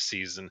games this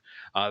season.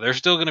 They're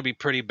still going to be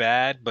pretty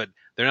bad, but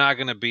they're not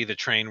going to be the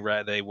train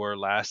wreck they were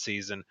last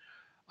season.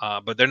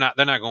 But they're not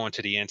going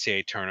to the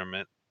NCAA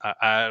tournament.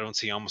 I don't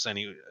see almost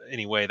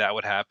any way that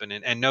would happen.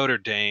 And Notre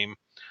Dame,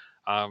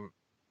 um,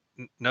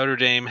 Notre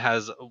Dame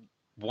has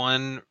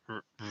one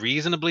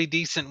reasonably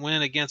decent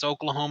win against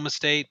Oklahoma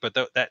State, but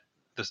that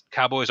the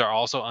Cowboys are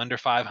also under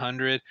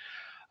 500.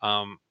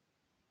 Um,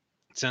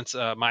 since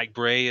Mike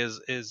Bray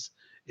is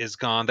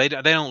gone, they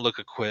don't look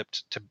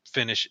equipped to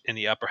finish in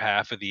the upper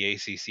half of the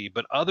ACC.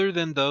 But other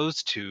than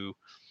those two,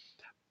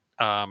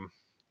 um,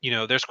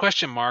 there's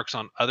question marks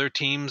on other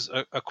teams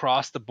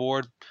across the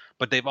board,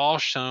 but they've all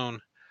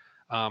shown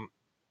um,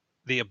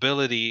 the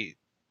ability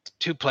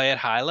to play at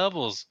high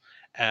levels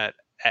at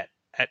at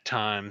at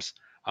times.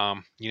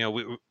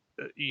 You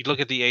look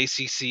at the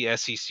ACC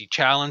SEC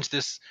challenge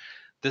this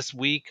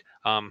week.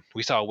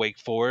 We saw Wake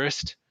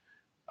Forest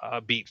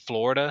beat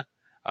Florida.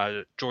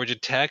 Georgia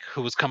Tech,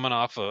 who was coming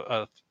off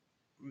a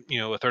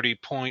a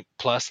 30-point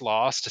plus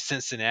loss to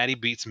Cincinnati,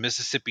 beats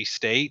Mississippi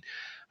State,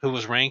 who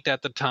was ranked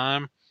at the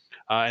time,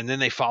 and then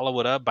they follow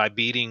it up by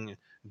beating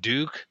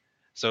Duke.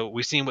 So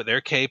we've seen what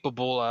they're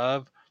capable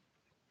of.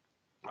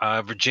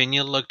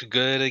 Virginia looked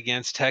good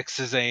against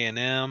Texas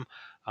A&M.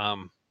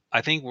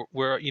 I think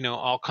we're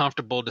all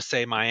comfortable to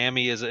say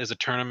Miami is a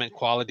tournament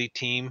quality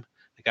team.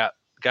 They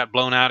got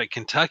blown out at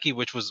Kentucky,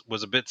 which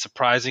was a bit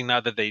surprising.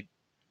 Not that they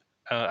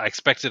I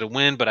expected a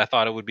win, but I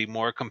thought it would be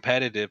more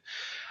competitive.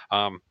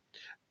 Um,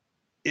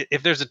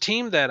 if there's a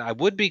team that I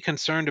would be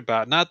concerned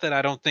about, not that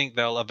I don't think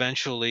they'll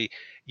eventually,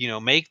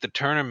 make the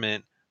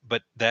tournament,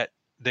 but that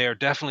they're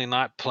definitely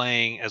not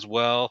playing as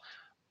well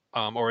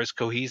or as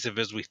cohesive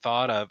as we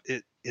thought of,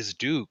 it is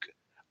Duke.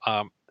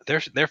 They're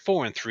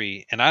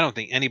 4-3, and I don't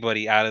think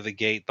anybody out of the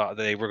gate thought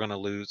that they were going to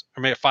lose.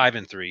 I mean,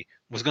 5-3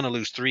 was going to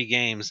lose 3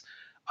 games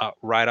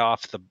right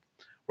off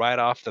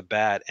the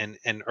bat.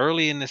 And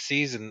early in the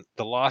season,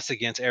 the loss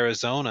against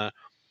Arizona,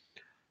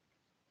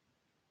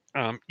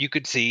 you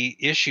could see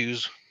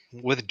issues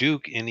with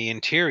Duke in the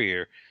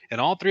interior. And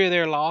all 3 of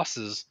their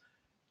losses,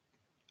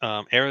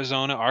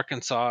 Arizona,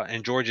 Arkansas,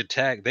 and Georgia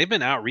Tech, they've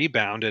been out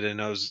rebounded in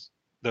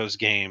those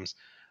games.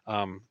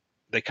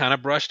 They kind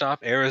of brushed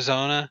off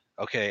Arizona.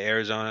 Okay,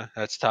 Arizona,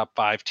 that's top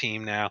 5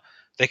 team now.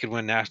 They could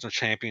win national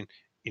champion.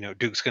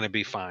 Duke's going to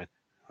be fine.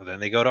 Well, then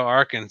they go to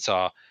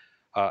Arkansas,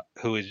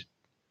 who is,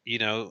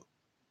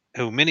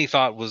 who many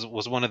thought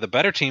was one of the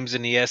better teams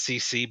in the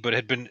SEC, but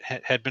had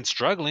been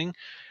struggling.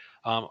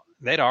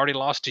 They'd already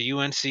lost to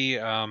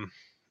UNC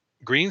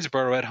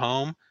Greensboro at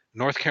home.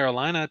 North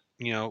Carolina,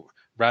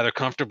 rather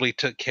comfortably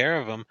took care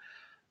of them,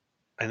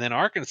 and then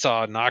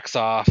Arkansas knocks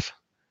off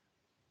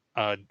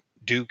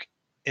Duke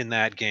in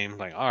that game.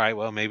 Like, all right,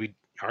 well, maybe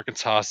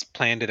Arkansas's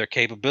playing to their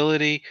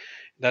capability.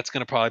 That's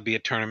going to probably be a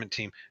tournament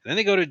team. And then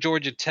they go to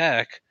Georgia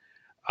Tech,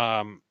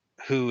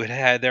 who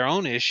had their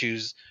own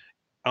issues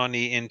on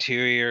the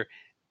interior,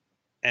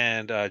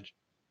 and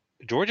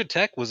Georgia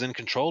Tech was in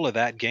control of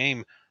that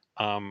game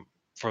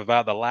for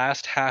about the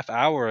last half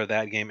hour of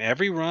that game.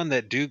 Every run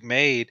that Duke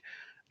made,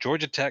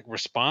 Georgia Tech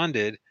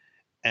responded,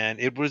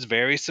 and it was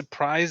very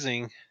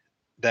surprising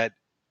that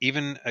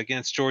even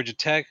against Georgia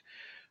Tech,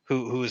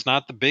 who is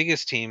not the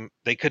biggest team,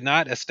 they could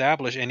not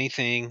establish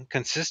anything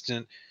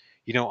consistent,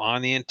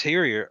 on the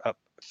interior.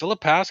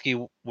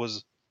 Filipowski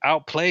was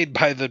outplayed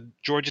by the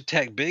Georgia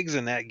Tech bigs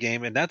in that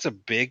game, and that's a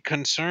big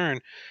concern.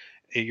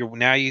 You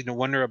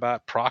wonder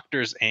about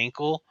Proctor's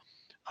ankle.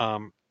 I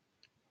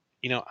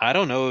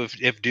don't know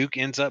if Duke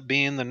ends up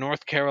being the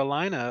North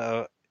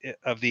Carolina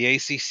of the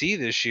ACC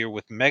this year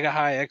with mega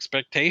high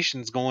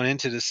expectations going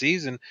into the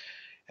season,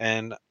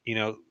 and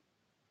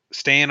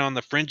staying on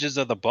the fringes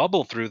of the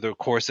bubble through the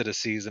course of the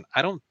season.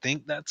 I don't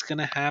think that's going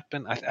to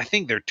happen. I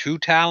think they're too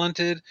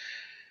talented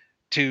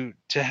to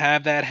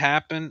have that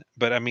happen.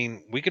 But I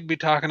mean, we could be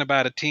talking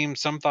about a team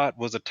some thought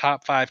was a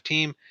top 5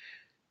 team,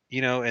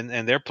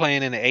 and they're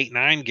playing in an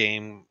 8-9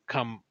 game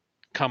come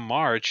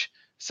March.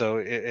 So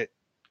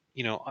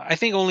I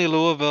think only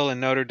Louisville and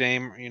Notre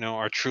Dame,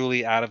 are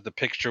truly out of the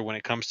picture when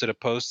it comes to the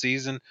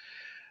postseason.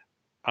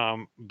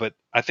 But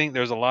I think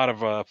there's a lot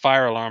of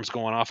fire alarms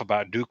going off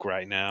about Duke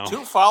right now.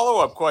 2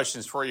 follow-up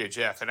questions for you,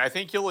 Jeff, and I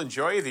think you'll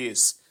enjoy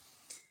these.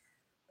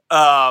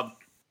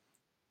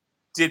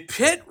 Did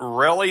Pitt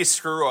really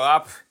screw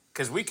up?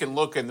 Because we can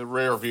look in the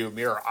rearview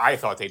mirror. I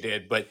thought they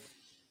did, but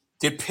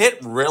did Pitt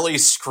really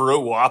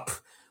screw up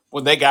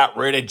when they got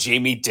rid of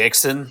Jamie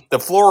Dixon? The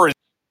floor is.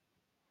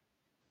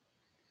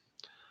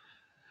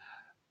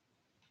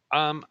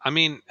 I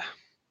mean,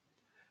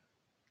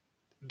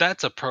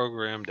 that's a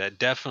program that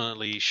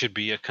definitely should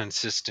be a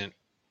consistent.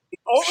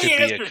 Only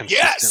answer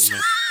yes.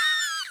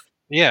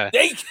 Yeah,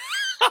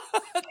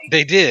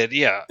 they did.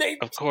 Yeah,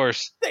 of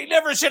course. They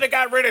never should have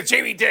got rid of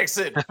Jamie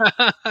Dixon.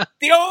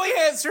 The only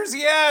answer is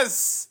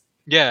yes.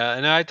 Yeah,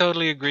 and I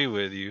totally agree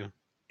with you.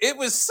 It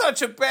was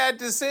such a bad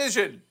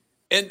decision,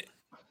 and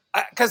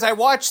because I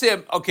watched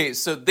them. Okay,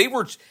 so they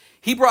were.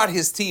 He brought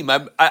his team.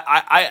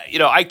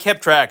 I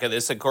kept track of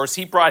this. Of course,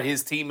 he brought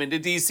his team into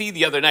DC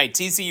the other night.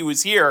 TCU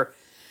was here.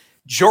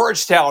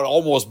 Georgetown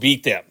almost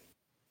beat them,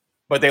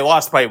 but they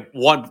lost by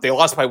 1. They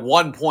lost by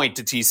 1 point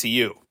to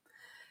TCU.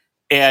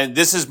 And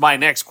this is my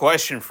next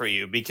question for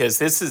you, because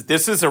this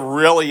is a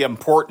really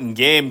important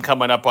game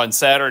coming up on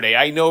Saturday.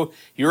 I know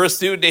you're a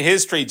student of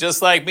history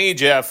just like me,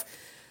 Jeff.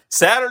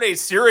 Saturday,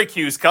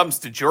 Syracuse comes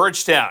to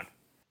Georgetown.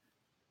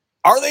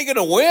 Are they going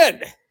to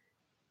win?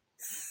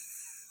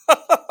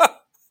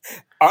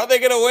 Are they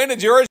going to win in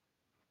Georgetown?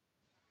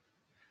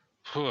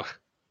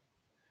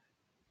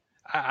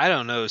 I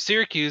don't know.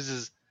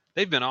 Syracuse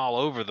they've been all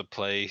over the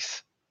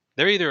place.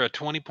 They're either a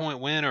 20-point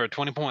win or a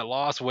 20-point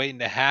loss waiting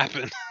to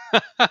happen.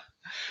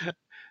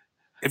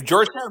 If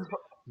Georgetown,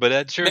 but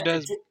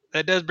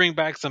that does bring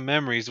back some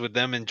memories with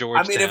them in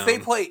Georgetown. I mean, if they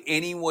play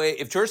anyway,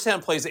 if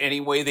Georgetown plays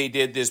any way they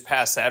did this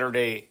past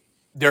Saturday,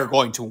 they're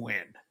going to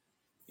win.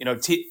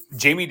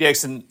 Jamie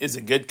Dixon is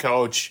a good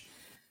coach.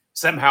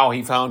 Somehow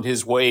he found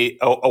his way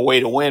a way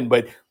to win,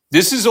 but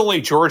this is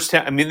only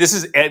Georgetown. I mean, this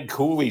is Ed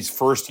Cooley's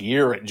first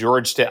year at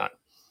Georgetown.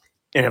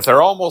 And if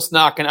they're almost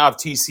knocking off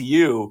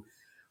TCU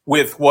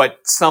with what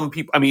some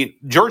people, I mean,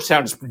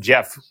 Georgetown,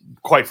 Jeff,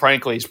 quite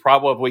frankly, is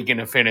probably going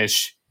to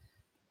finish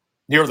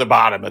near the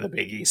bottom of the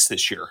Big East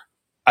this year.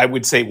 I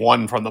would say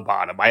one from the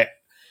bottom.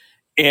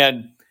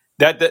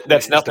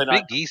 That's nothing.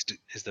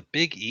 Is the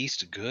Big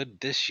East good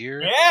this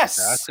year? Yes,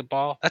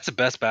 Basketball. That's the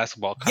best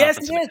basketball yes,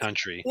 conference in the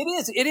country.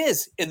 It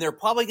is, and they're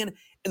probably going to.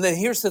 And then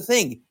here's the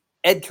thing: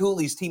 Ed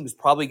Cooley's team is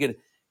probably going to.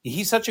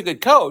 He's such a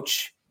good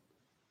coach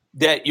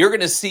that you're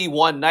going to see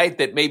one night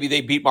that maybe they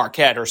beat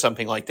Marquette or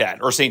something like that,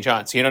 or St.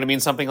 John's. You know what I mean?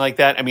 Something like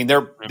that. I mean,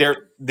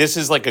 this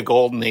is like a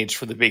golden age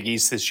for the Big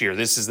East this year.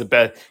 This is the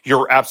best.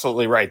 You're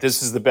absolutely right.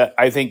 This is the best.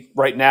 I think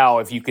right now,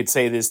 if you could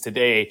say this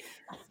today,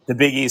 the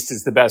Big East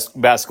is the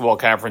best basketball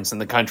conference in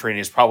the country, and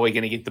is probably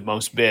going to get the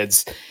most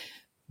bids.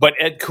 But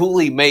Ed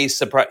Cooley may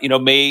surprise.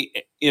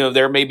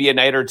 There may be a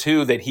night or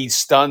two that he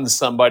stuns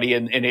somebody,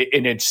 and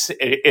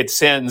it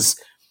sends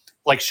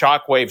like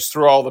shockwaves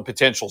through all the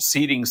potential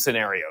seeding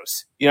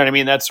scenarios. You know what I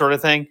mean? That sort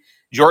of thing.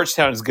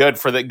 Georgetown is good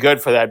for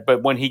that.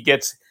 But when he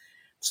gets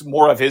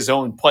more of his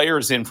own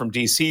players in from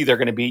DC, they're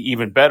going to be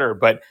even better.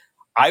 But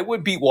I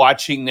would be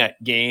watching that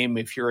game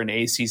if you're an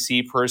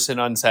ACC person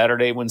on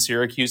Saturday when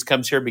Syracuse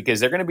comes here, because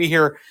they're going to be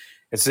here.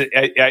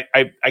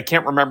 I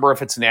can't remember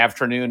if it's an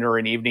afternoon or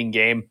an evening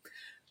game,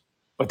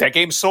 but that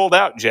game's sold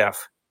out,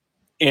 Jeff.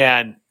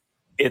 And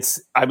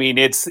it's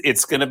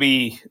going to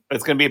be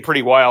a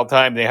pretty wild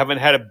time. They haven't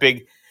had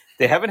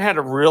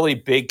a really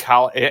big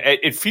college.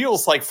 It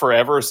feels like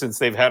forever since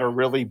they've had a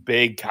really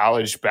big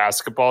college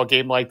basketball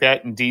game like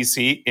that in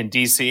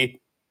DC.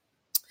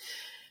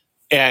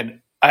 And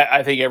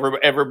I think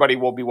everybody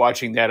will be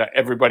watching that.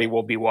 Everybody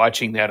will be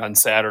watching that on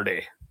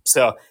Saturday.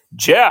 So,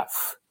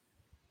 Jeff,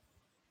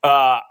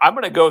 I'm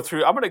going to go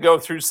through.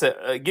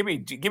 Give me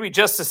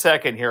just a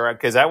second here,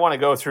 because I want to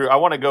go through.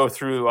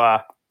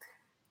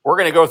 We're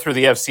going to go through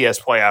the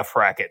FCS playoff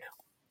bracket.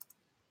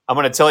 I'm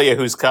going to tell you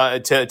who's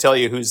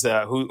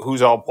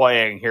all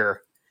playing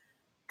here,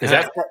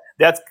 because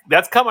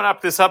that's coming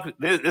up.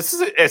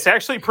 It's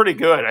actually pretty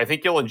good. I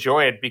think you'll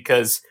enjoy it,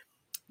 because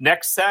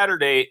next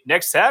Saturday,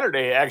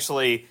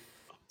 actually,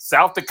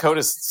 South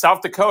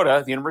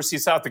Dakota, the University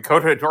of South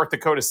Dakota and North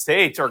Dakota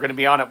State are going to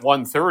be on at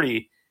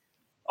 1:30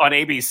 on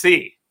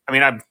ABC. I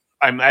mean,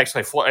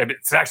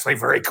 it's actually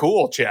very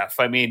cool, Jeff.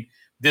 I mean,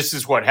 this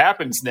is what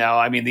happens now.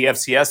 I mean, the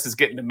FCS is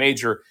getting a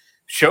major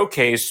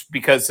showcase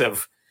because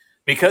of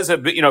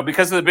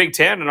the Big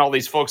Ten and all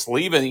these folks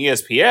leaving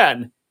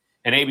ESPN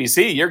and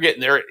ABC. You're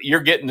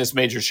getting this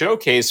major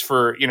showcase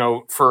for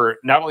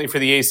not only for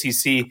the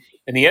ACC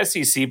and the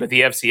SEC, but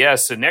the FCS.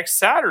 So next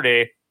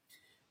Saturday,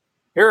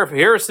 here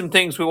are some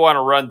things we want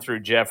to run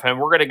through, Jeff, and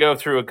we're going to go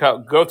through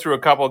a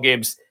couple of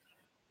games.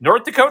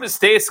 North Dakota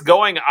State's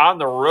going on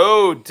the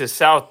road to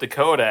South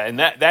Dakota, and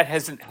that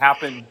hasn't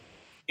happened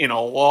in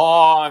a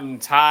long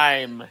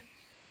time.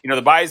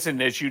 The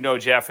Bison, as you know,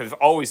 Jeff,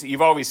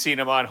 you've always seen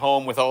them on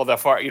home with all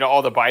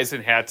the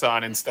Bison hats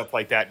on and stuff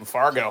like that in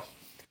Fargo,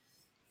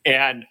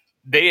 and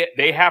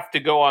they have to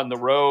go on the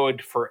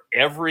road for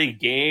every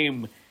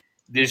game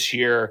this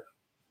year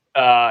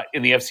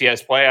in the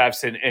FCS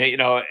playoffs, and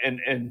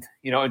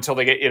until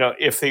they get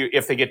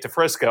if they get to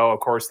Frisco, of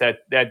course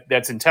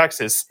that's in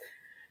Texas.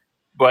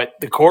 But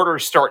the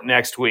quarters start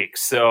next week.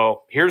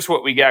 So here's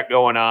what we got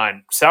going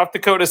on. South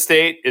Dakota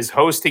State is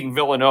hosting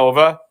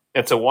Villanova.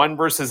 It's a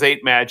 1-8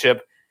 matchup.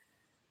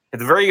 At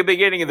the very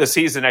beginning of the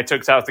season, I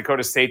took South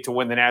Dakota State to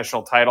win the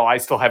national title. I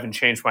still haven't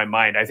changed my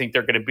mind. I think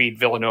they're going to beat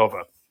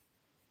Villanova.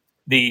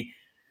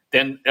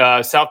 Then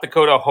South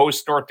Dakota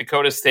hosts North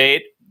Dakota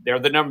State. They're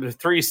the number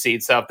 3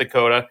 seed, South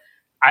Dakota.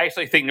 I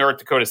actually think North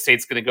Dakota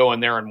State's going to go in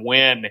there and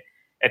win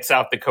at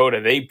South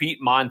Dakota. They beat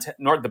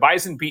the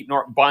Bison beat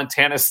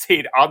Montana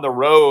State on the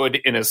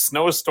road in a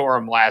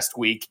snowstorm last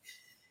week.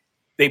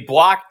 They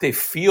blocked a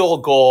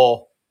field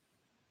goal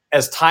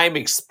as time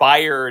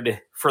expired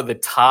for the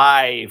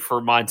tie for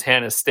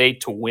Montana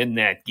State to win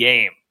that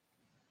game.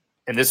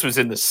 And this was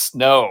in the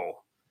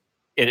snow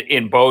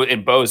in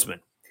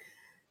Bozeman.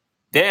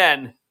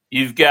 Then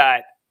you've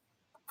got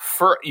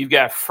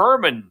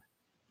Furman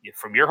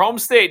from your home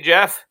state,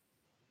 Jeff,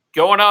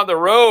 going on the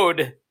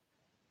road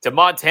to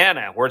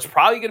Montana, where it's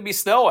probably going to be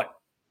snowing.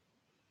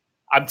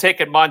 I'm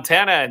taking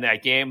Montana in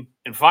that game.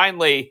 And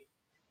finally,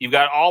 you've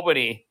got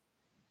Albany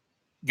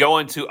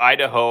going to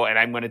Idaho, and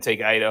I'm going to take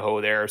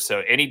Idaho there.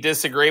 So any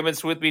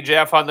disagreements with me,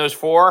 Jeff, on those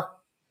 4?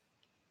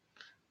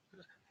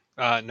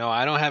 No,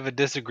 I don't have a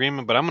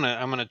disagreement, but I'm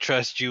gonna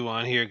trust you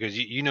on here, because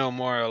you know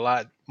a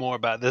lot more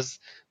about this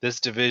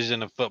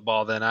division of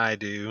football than I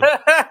do.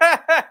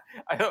 I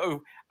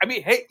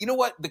mean, hey, you know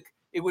what?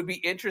 It would be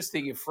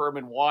interesting if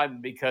Furman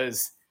won,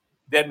 because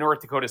then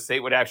North Dakota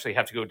State would actually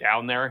have to go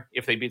down there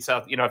if they beat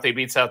South. If they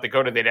beat South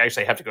Dakota, they'd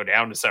actually have to go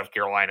down to South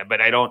Carolina.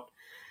 But I don't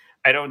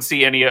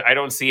see any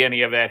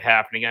of that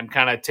happening. I'm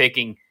kind of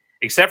taking,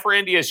 except for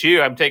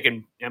NDSU,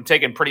 I'm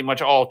taking pretty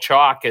much all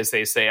chalk, as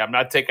they say. I'm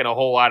not taking a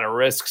whole lot of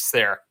risks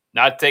there.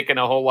 Not taking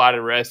a whole lot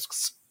of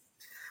risks.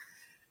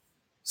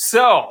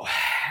 So,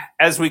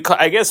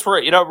 I guess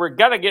we're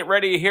gonna get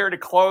ready here to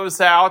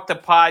close out the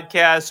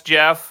podcast,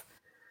 Jeff.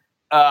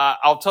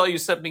 I'll tell you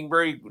something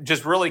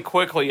really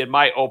quickly in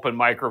my open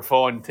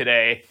microphone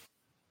today.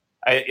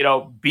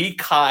 Be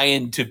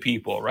kind to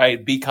people,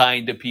 right? Be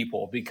kind to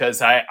people,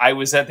 because I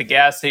was at the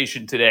gas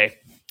station today,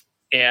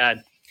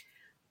 and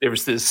there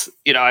was this,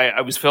 I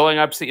was filling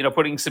up,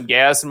 putting some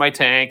gas in my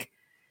tank,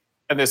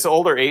 and this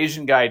older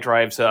Asian guy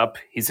drives up.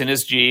 He's in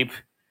his Jeep.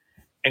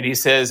 And he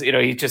says,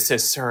 he just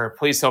says, "Sir,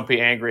 please don't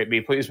be angry at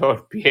me. Please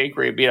don't be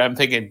angry at me." And I'm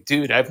thinking,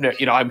 dude,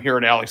 I'm here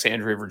in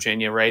Alexandria,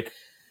 Virginia, right?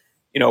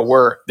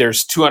 Where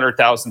there's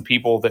 200,000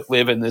 people that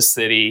live in this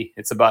city.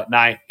 It's about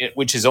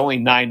which is only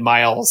 9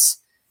 miles,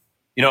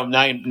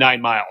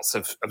 nine miles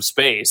of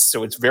space.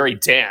 So it's very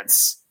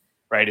dense,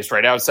 right? It's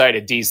right outside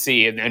of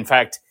DC. And in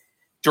fact,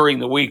 during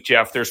the week,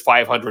 Jeff, there's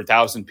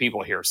 500,000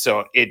 people here.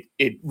 So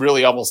it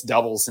really almost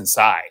doubles in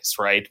size,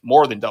 right?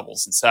 More than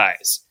doubles in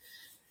size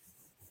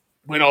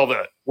when all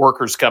the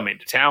workers come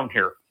into town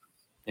here.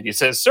 And he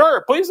says,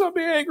 "Sir, please don't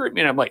be angry at me."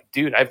 And I'm like,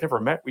 dude, I've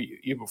never met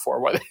you before.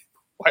 Why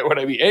would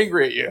I be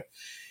angry at you?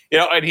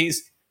 And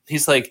he's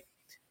like,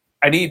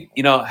 "I need,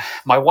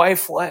 my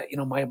wife,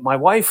 my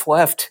wife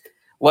left,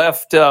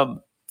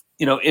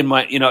 in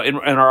my, in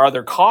our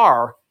other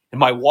car, and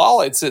my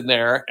wallet's in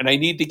there, and I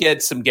need to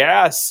get some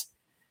gas,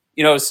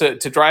 so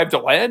to drive to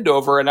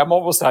Landover, and I'm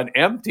almost on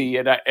empty."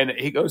 And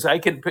he goes, I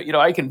can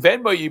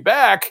Venmo you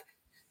back."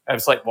 I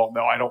was like, "Well,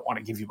 no, I don't want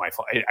to give you my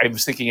phone." I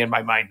was thinking in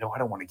my mind, no, I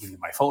don't want to give you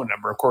my phone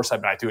number. Of course,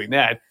 I'm not doing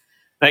that.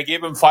 And I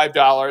gave him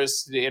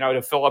 $5,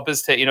 to fill up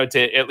his,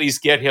 to at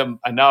least get him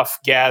enough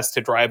gas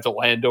to drive to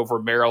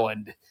Landover,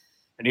 Maryland.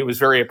 And he was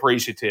very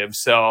appreciative.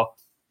 So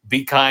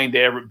be kind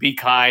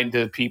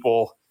to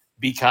people.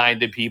 Be kind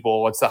to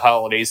people. It's the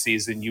holiday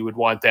season. You would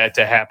want that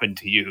to happen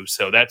to you.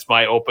 So that's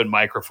my open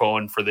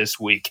microphone for this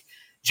week.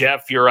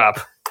 Jeff, you're up.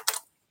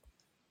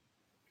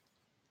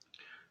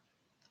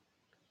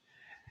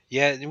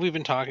 Yeah, we've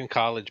been talking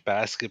college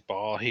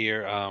basketball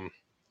here. I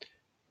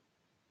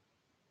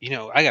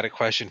got a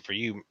question for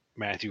you,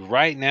 Matthew.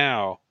 Right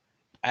now,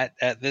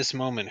 at this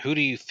moment, who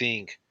do you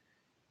think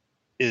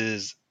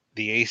is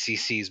the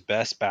ACC's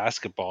best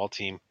basketball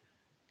team?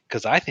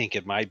 Because I think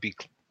it might be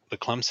the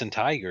Clemson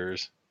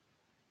Tigers.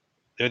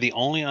 They're the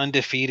only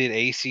undefeated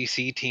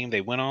ACC team.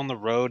 They went on the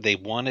road. They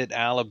won at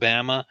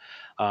Alabama.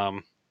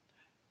 Um,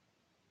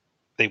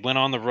 they went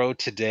on the road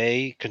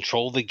today,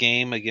 controlled the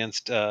game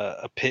against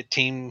a Pitt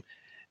team,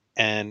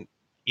 and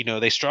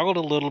they struggled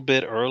a little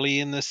bit early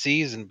in the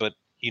season, but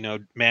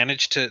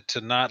managed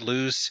to not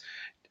lose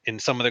in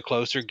some of the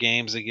closer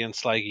games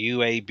against like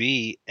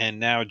UAB. And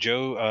now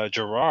Joe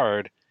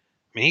Girard,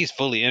 I mean, he's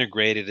fully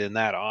integrated in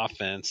that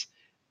offense,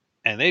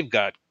 and they've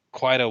got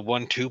quite a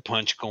 1-2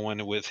 punch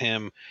going with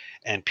him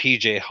and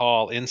PJ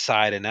Hall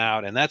inside and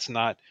out, and that's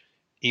not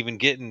even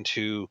getting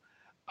to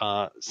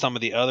some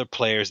of the other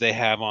players they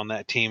have on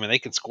that team, and they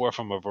can score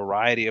from a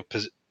variety of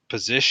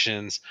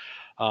positions.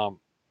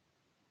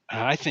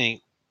 I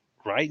think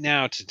right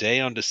now, today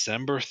on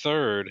December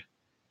 3rd,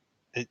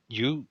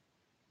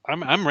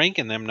 I'm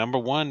ranking them number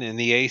one in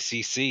the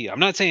ACC. I'm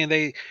not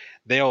saying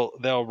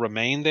they'll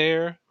remain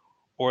there,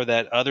 or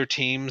that other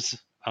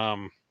teams,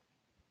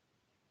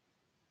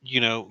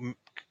 you know,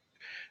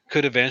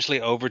 could eventually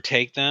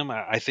overtake them.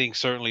 I think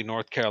certainly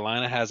North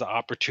Carolina has an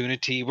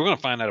opportunity. We're going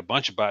to find out a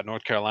bunch about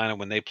North Carolina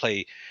when they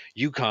play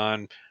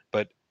UConn,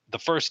 but the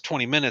first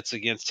 20 minutes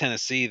against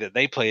Tennessee that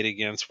they played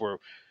against were,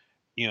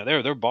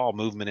 their ball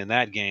movement in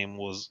that game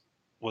was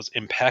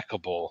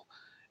impeccable,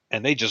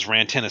 and they just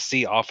ran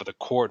Tennessee off of the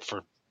court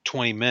for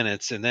 20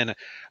 minutes, and then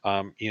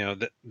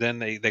then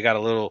they got a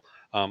little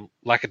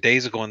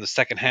lackadaisical in the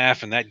second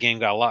half, and that game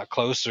got a lot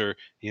closer.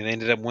 They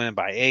ended up winning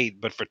by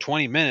 8, but for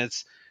 20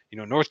 minutes,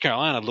 North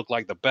Carolina looked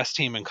like the best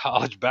team in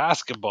college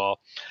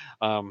basketball,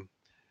 and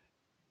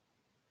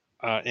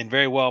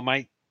very well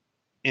might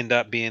end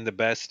up being the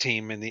best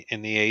team in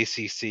the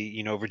ACC.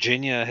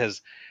 Virginia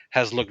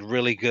has looked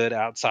really good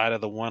outside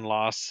of the one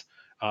loss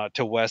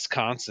to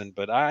Wisconsin,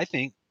 but I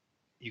think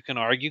you can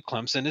argue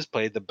Clemson has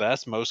played the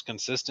best, most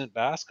consistent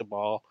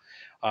basketball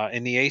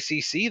in the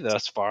ACC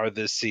thus far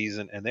this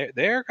season, and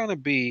they're going to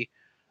be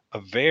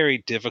a very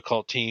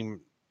difficult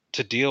team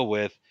to deal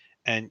with,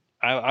 and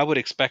I would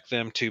expect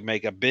them to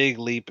make a big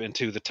leap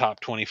into the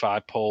top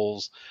 25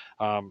 polls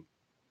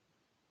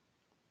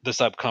this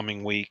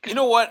upcoming week. You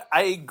know what?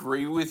 I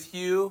agree with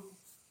you.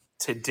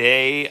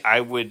 Today,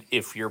 I would,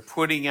 if you're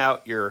putting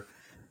out your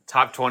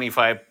top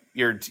 25,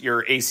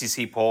 your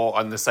ACC poll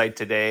on the site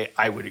today,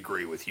 I would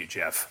agree with you,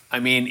 Jeff. I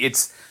mean,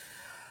 it's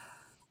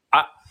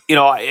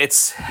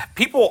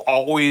people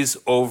always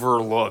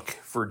overlook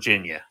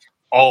Virginia,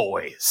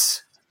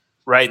 always,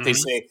 right? Mm-hmm. They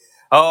say,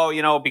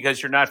 "Oh,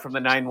 because you're not from the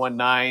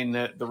 919,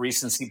 the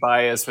recency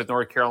bias with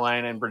North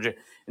Carolina and Virginia,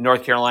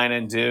 North Carolina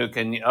and Duke,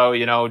 and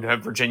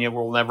Virginia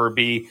will never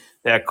be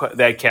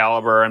that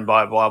caliber," and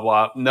blah blah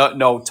blah.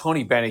 No,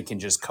 Tony Bennett can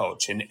just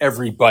coach, and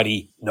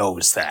everybody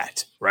knows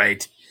that,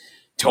 right?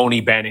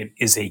 Tony Bennett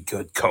is a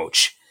good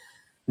coach.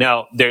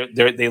 Now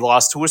they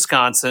lost to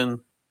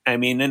Wisconsin. I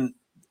mean, and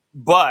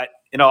But,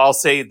 I'll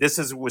say this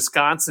is a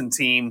Wisconsin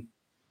team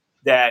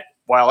that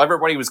while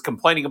everybody was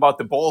complaining about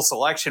the bowl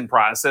selection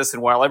process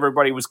and while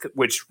everybody was,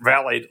 which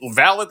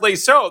validly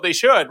so, they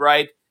should,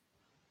 right?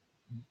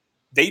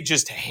 They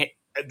just,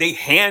 they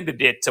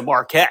handed it to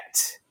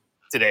Marquette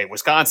today.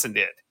 Wisconsin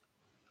did.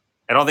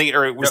 I don't think,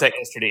 or it was that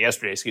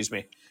yesterday, excuse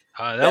me.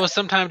 That was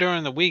sometime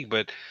during the week,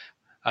 but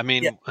I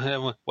mean,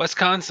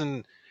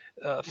 Wisconsin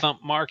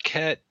thumped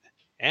Marquette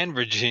and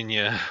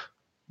Virginia.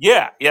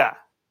 Yeah.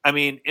 I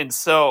mean, and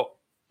so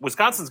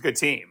Wisconsin's a good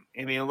team.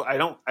 I mean,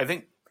 I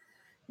think,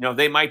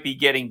 they might be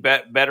getting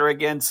better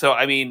again. So,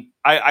 I mean,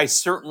 I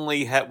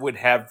certainly would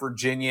have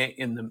Virginia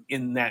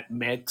in that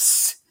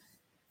mix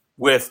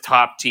with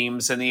top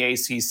teams in the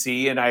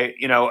ACC. And I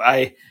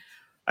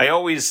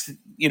always,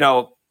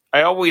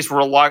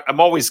 I'm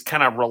always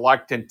kind of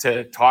reluctant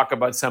to talk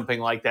about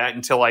something like that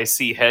until I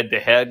see head to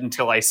head,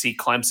 until I see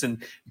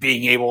Clemson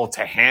being able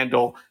to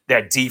handle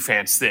that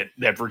defense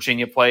that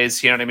Virginia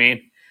plays. You know what I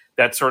mean?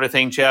 That sort of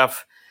thing,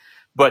 Jeff.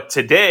 But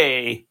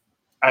today,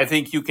 I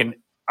think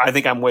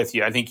I'm with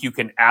you. I think you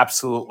can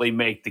absolutely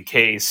make the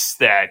case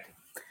that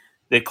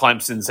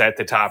Clemson's at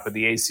the top of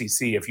the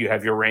ACC if you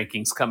have your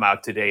rankings come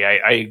out today.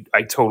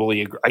 I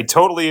totally agree. I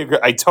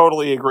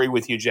totally agree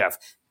with you, Jeff.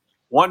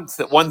 One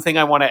thing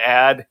I want to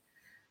add,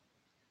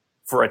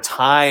 for a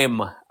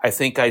time, I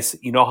think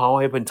how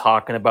I've been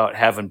talking about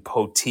having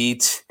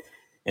Poteet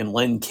and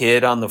Lynn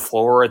Kidd on the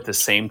floor at the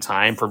same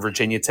time for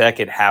Virginia Tech.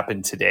 It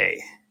happened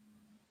today.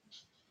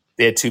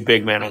 They had two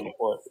big men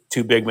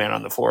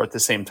on the floor at the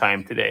same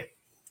time today.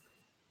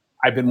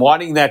 I've been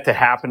wanting that to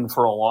happen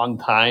for a long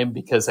time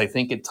because I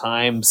think at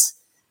times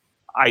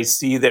I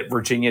see that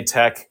Virginia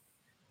Tech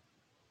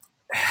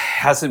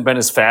hasn't been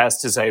as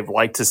fast as I'd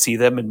like to see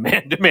them in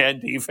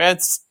man-to-man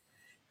defense.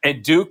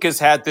 And Duke has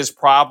had this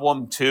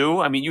problem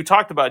too. I mean, you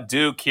talked about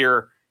Duke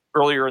here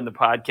earlier in the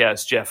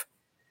podcast, Jeff.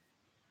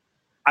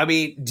 I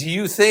mean, do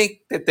you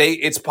think that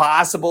it's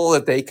possible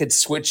that they could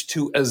switch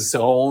to a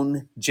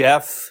zone,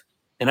 Jeff?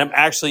 And I'm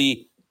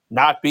actually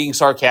not being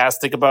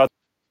sarcastic about.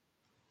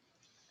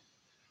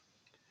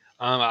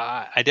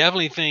 I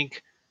definitely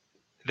think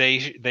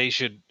they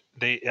should.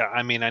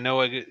 I mean, I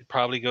know it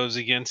probably goes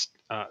against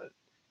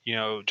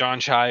John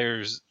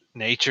Shire's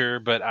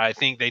nature, but I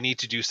think they need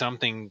to do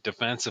something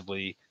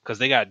defensively because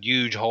they got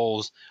huge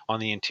holes on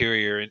the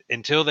interior.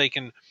 Until they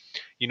can,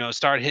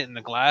 start hitting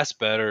the glass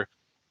better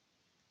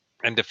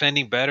and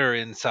defending better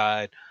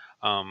inside.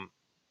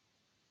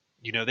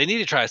 They need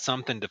to try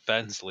something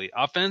defensively.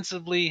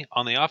 Offensively,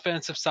 on the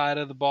offensive side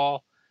of the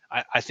ball,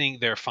 I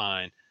think they're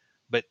fine,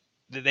 but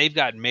they've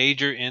got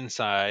major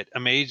inside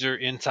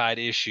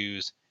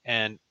issues,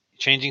 and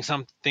changing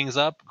some things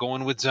up,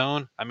 going with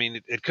zone. I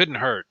mean, it couldn't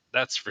hurt.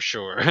 That's for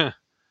sure.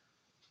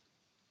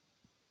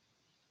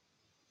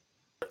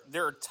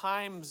 There are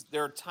times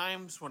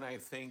when I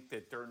think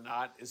that they're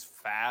not as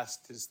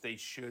fast as they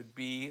should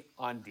be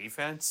on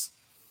defense.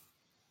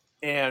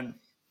 And,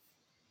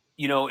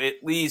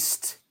 at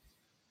least,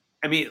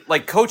 I mean,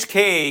 like Coach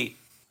K,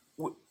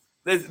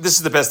 this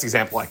is the best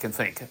example I can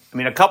think. I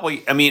mean,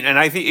 and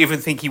I even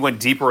think he went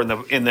deeper in the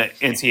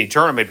NCAA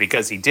tournament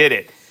because he did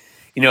it.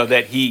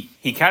 That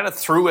he kind of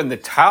threw in the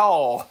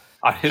towel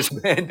on his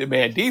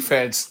man-to-man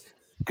defense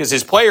because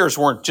his players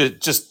weren't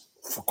just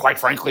quite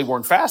frankly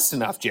weren't fast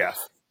enough,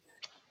 Jeff.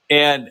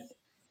 And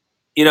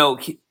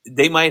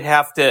he might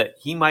have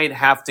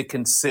to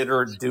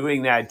consider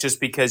doing that just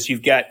because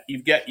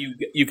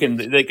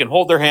they can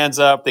hold their hands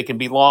up, they can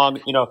be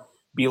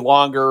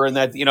longer, and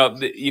that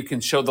you can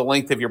show the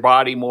length of your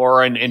body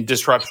more and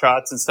disrupt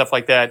shots and stuff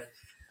like that.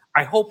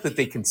 I hope that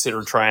they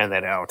consider trying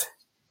that out,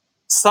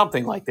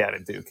 something like that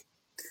at Duke.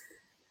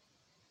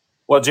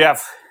 Well,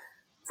 Jeff,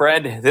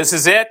 Fred, this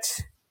is it.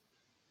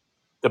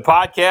 The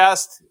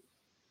podcast.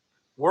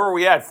 Where are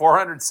we at?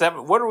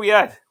 407. What are we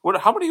at?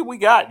 How many we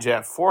got,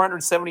 Jeff?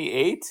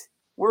 478?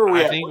 Where are we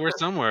at? I think we're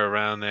somewhere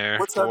around there.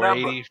 What's our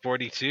 480,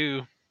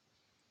 42.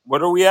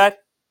 What are we at?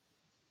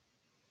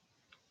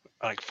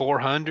 Like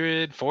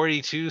 400,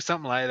 42,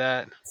 something like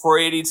that.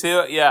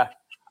 482? Yeah.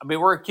 I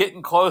mean, we're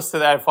getting close to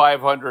that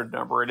 500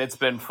 number, and it's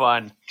been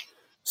fun.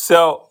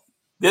 So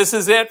this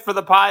is it for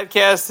the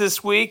podcast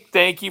this week.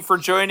 Thank you for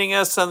joining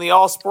us on the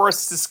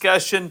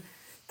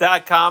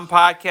allsportsdiscussion.com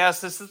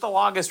podcast. This is the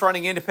longest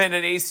running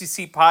independent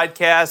ACC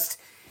podcast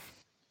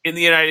in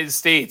the United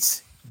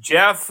States.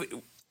 Jeff, it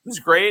was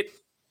great.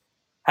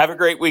 Have a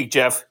great week,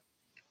 Jeff.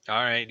 All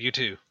right, you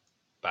too.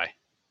 Bye.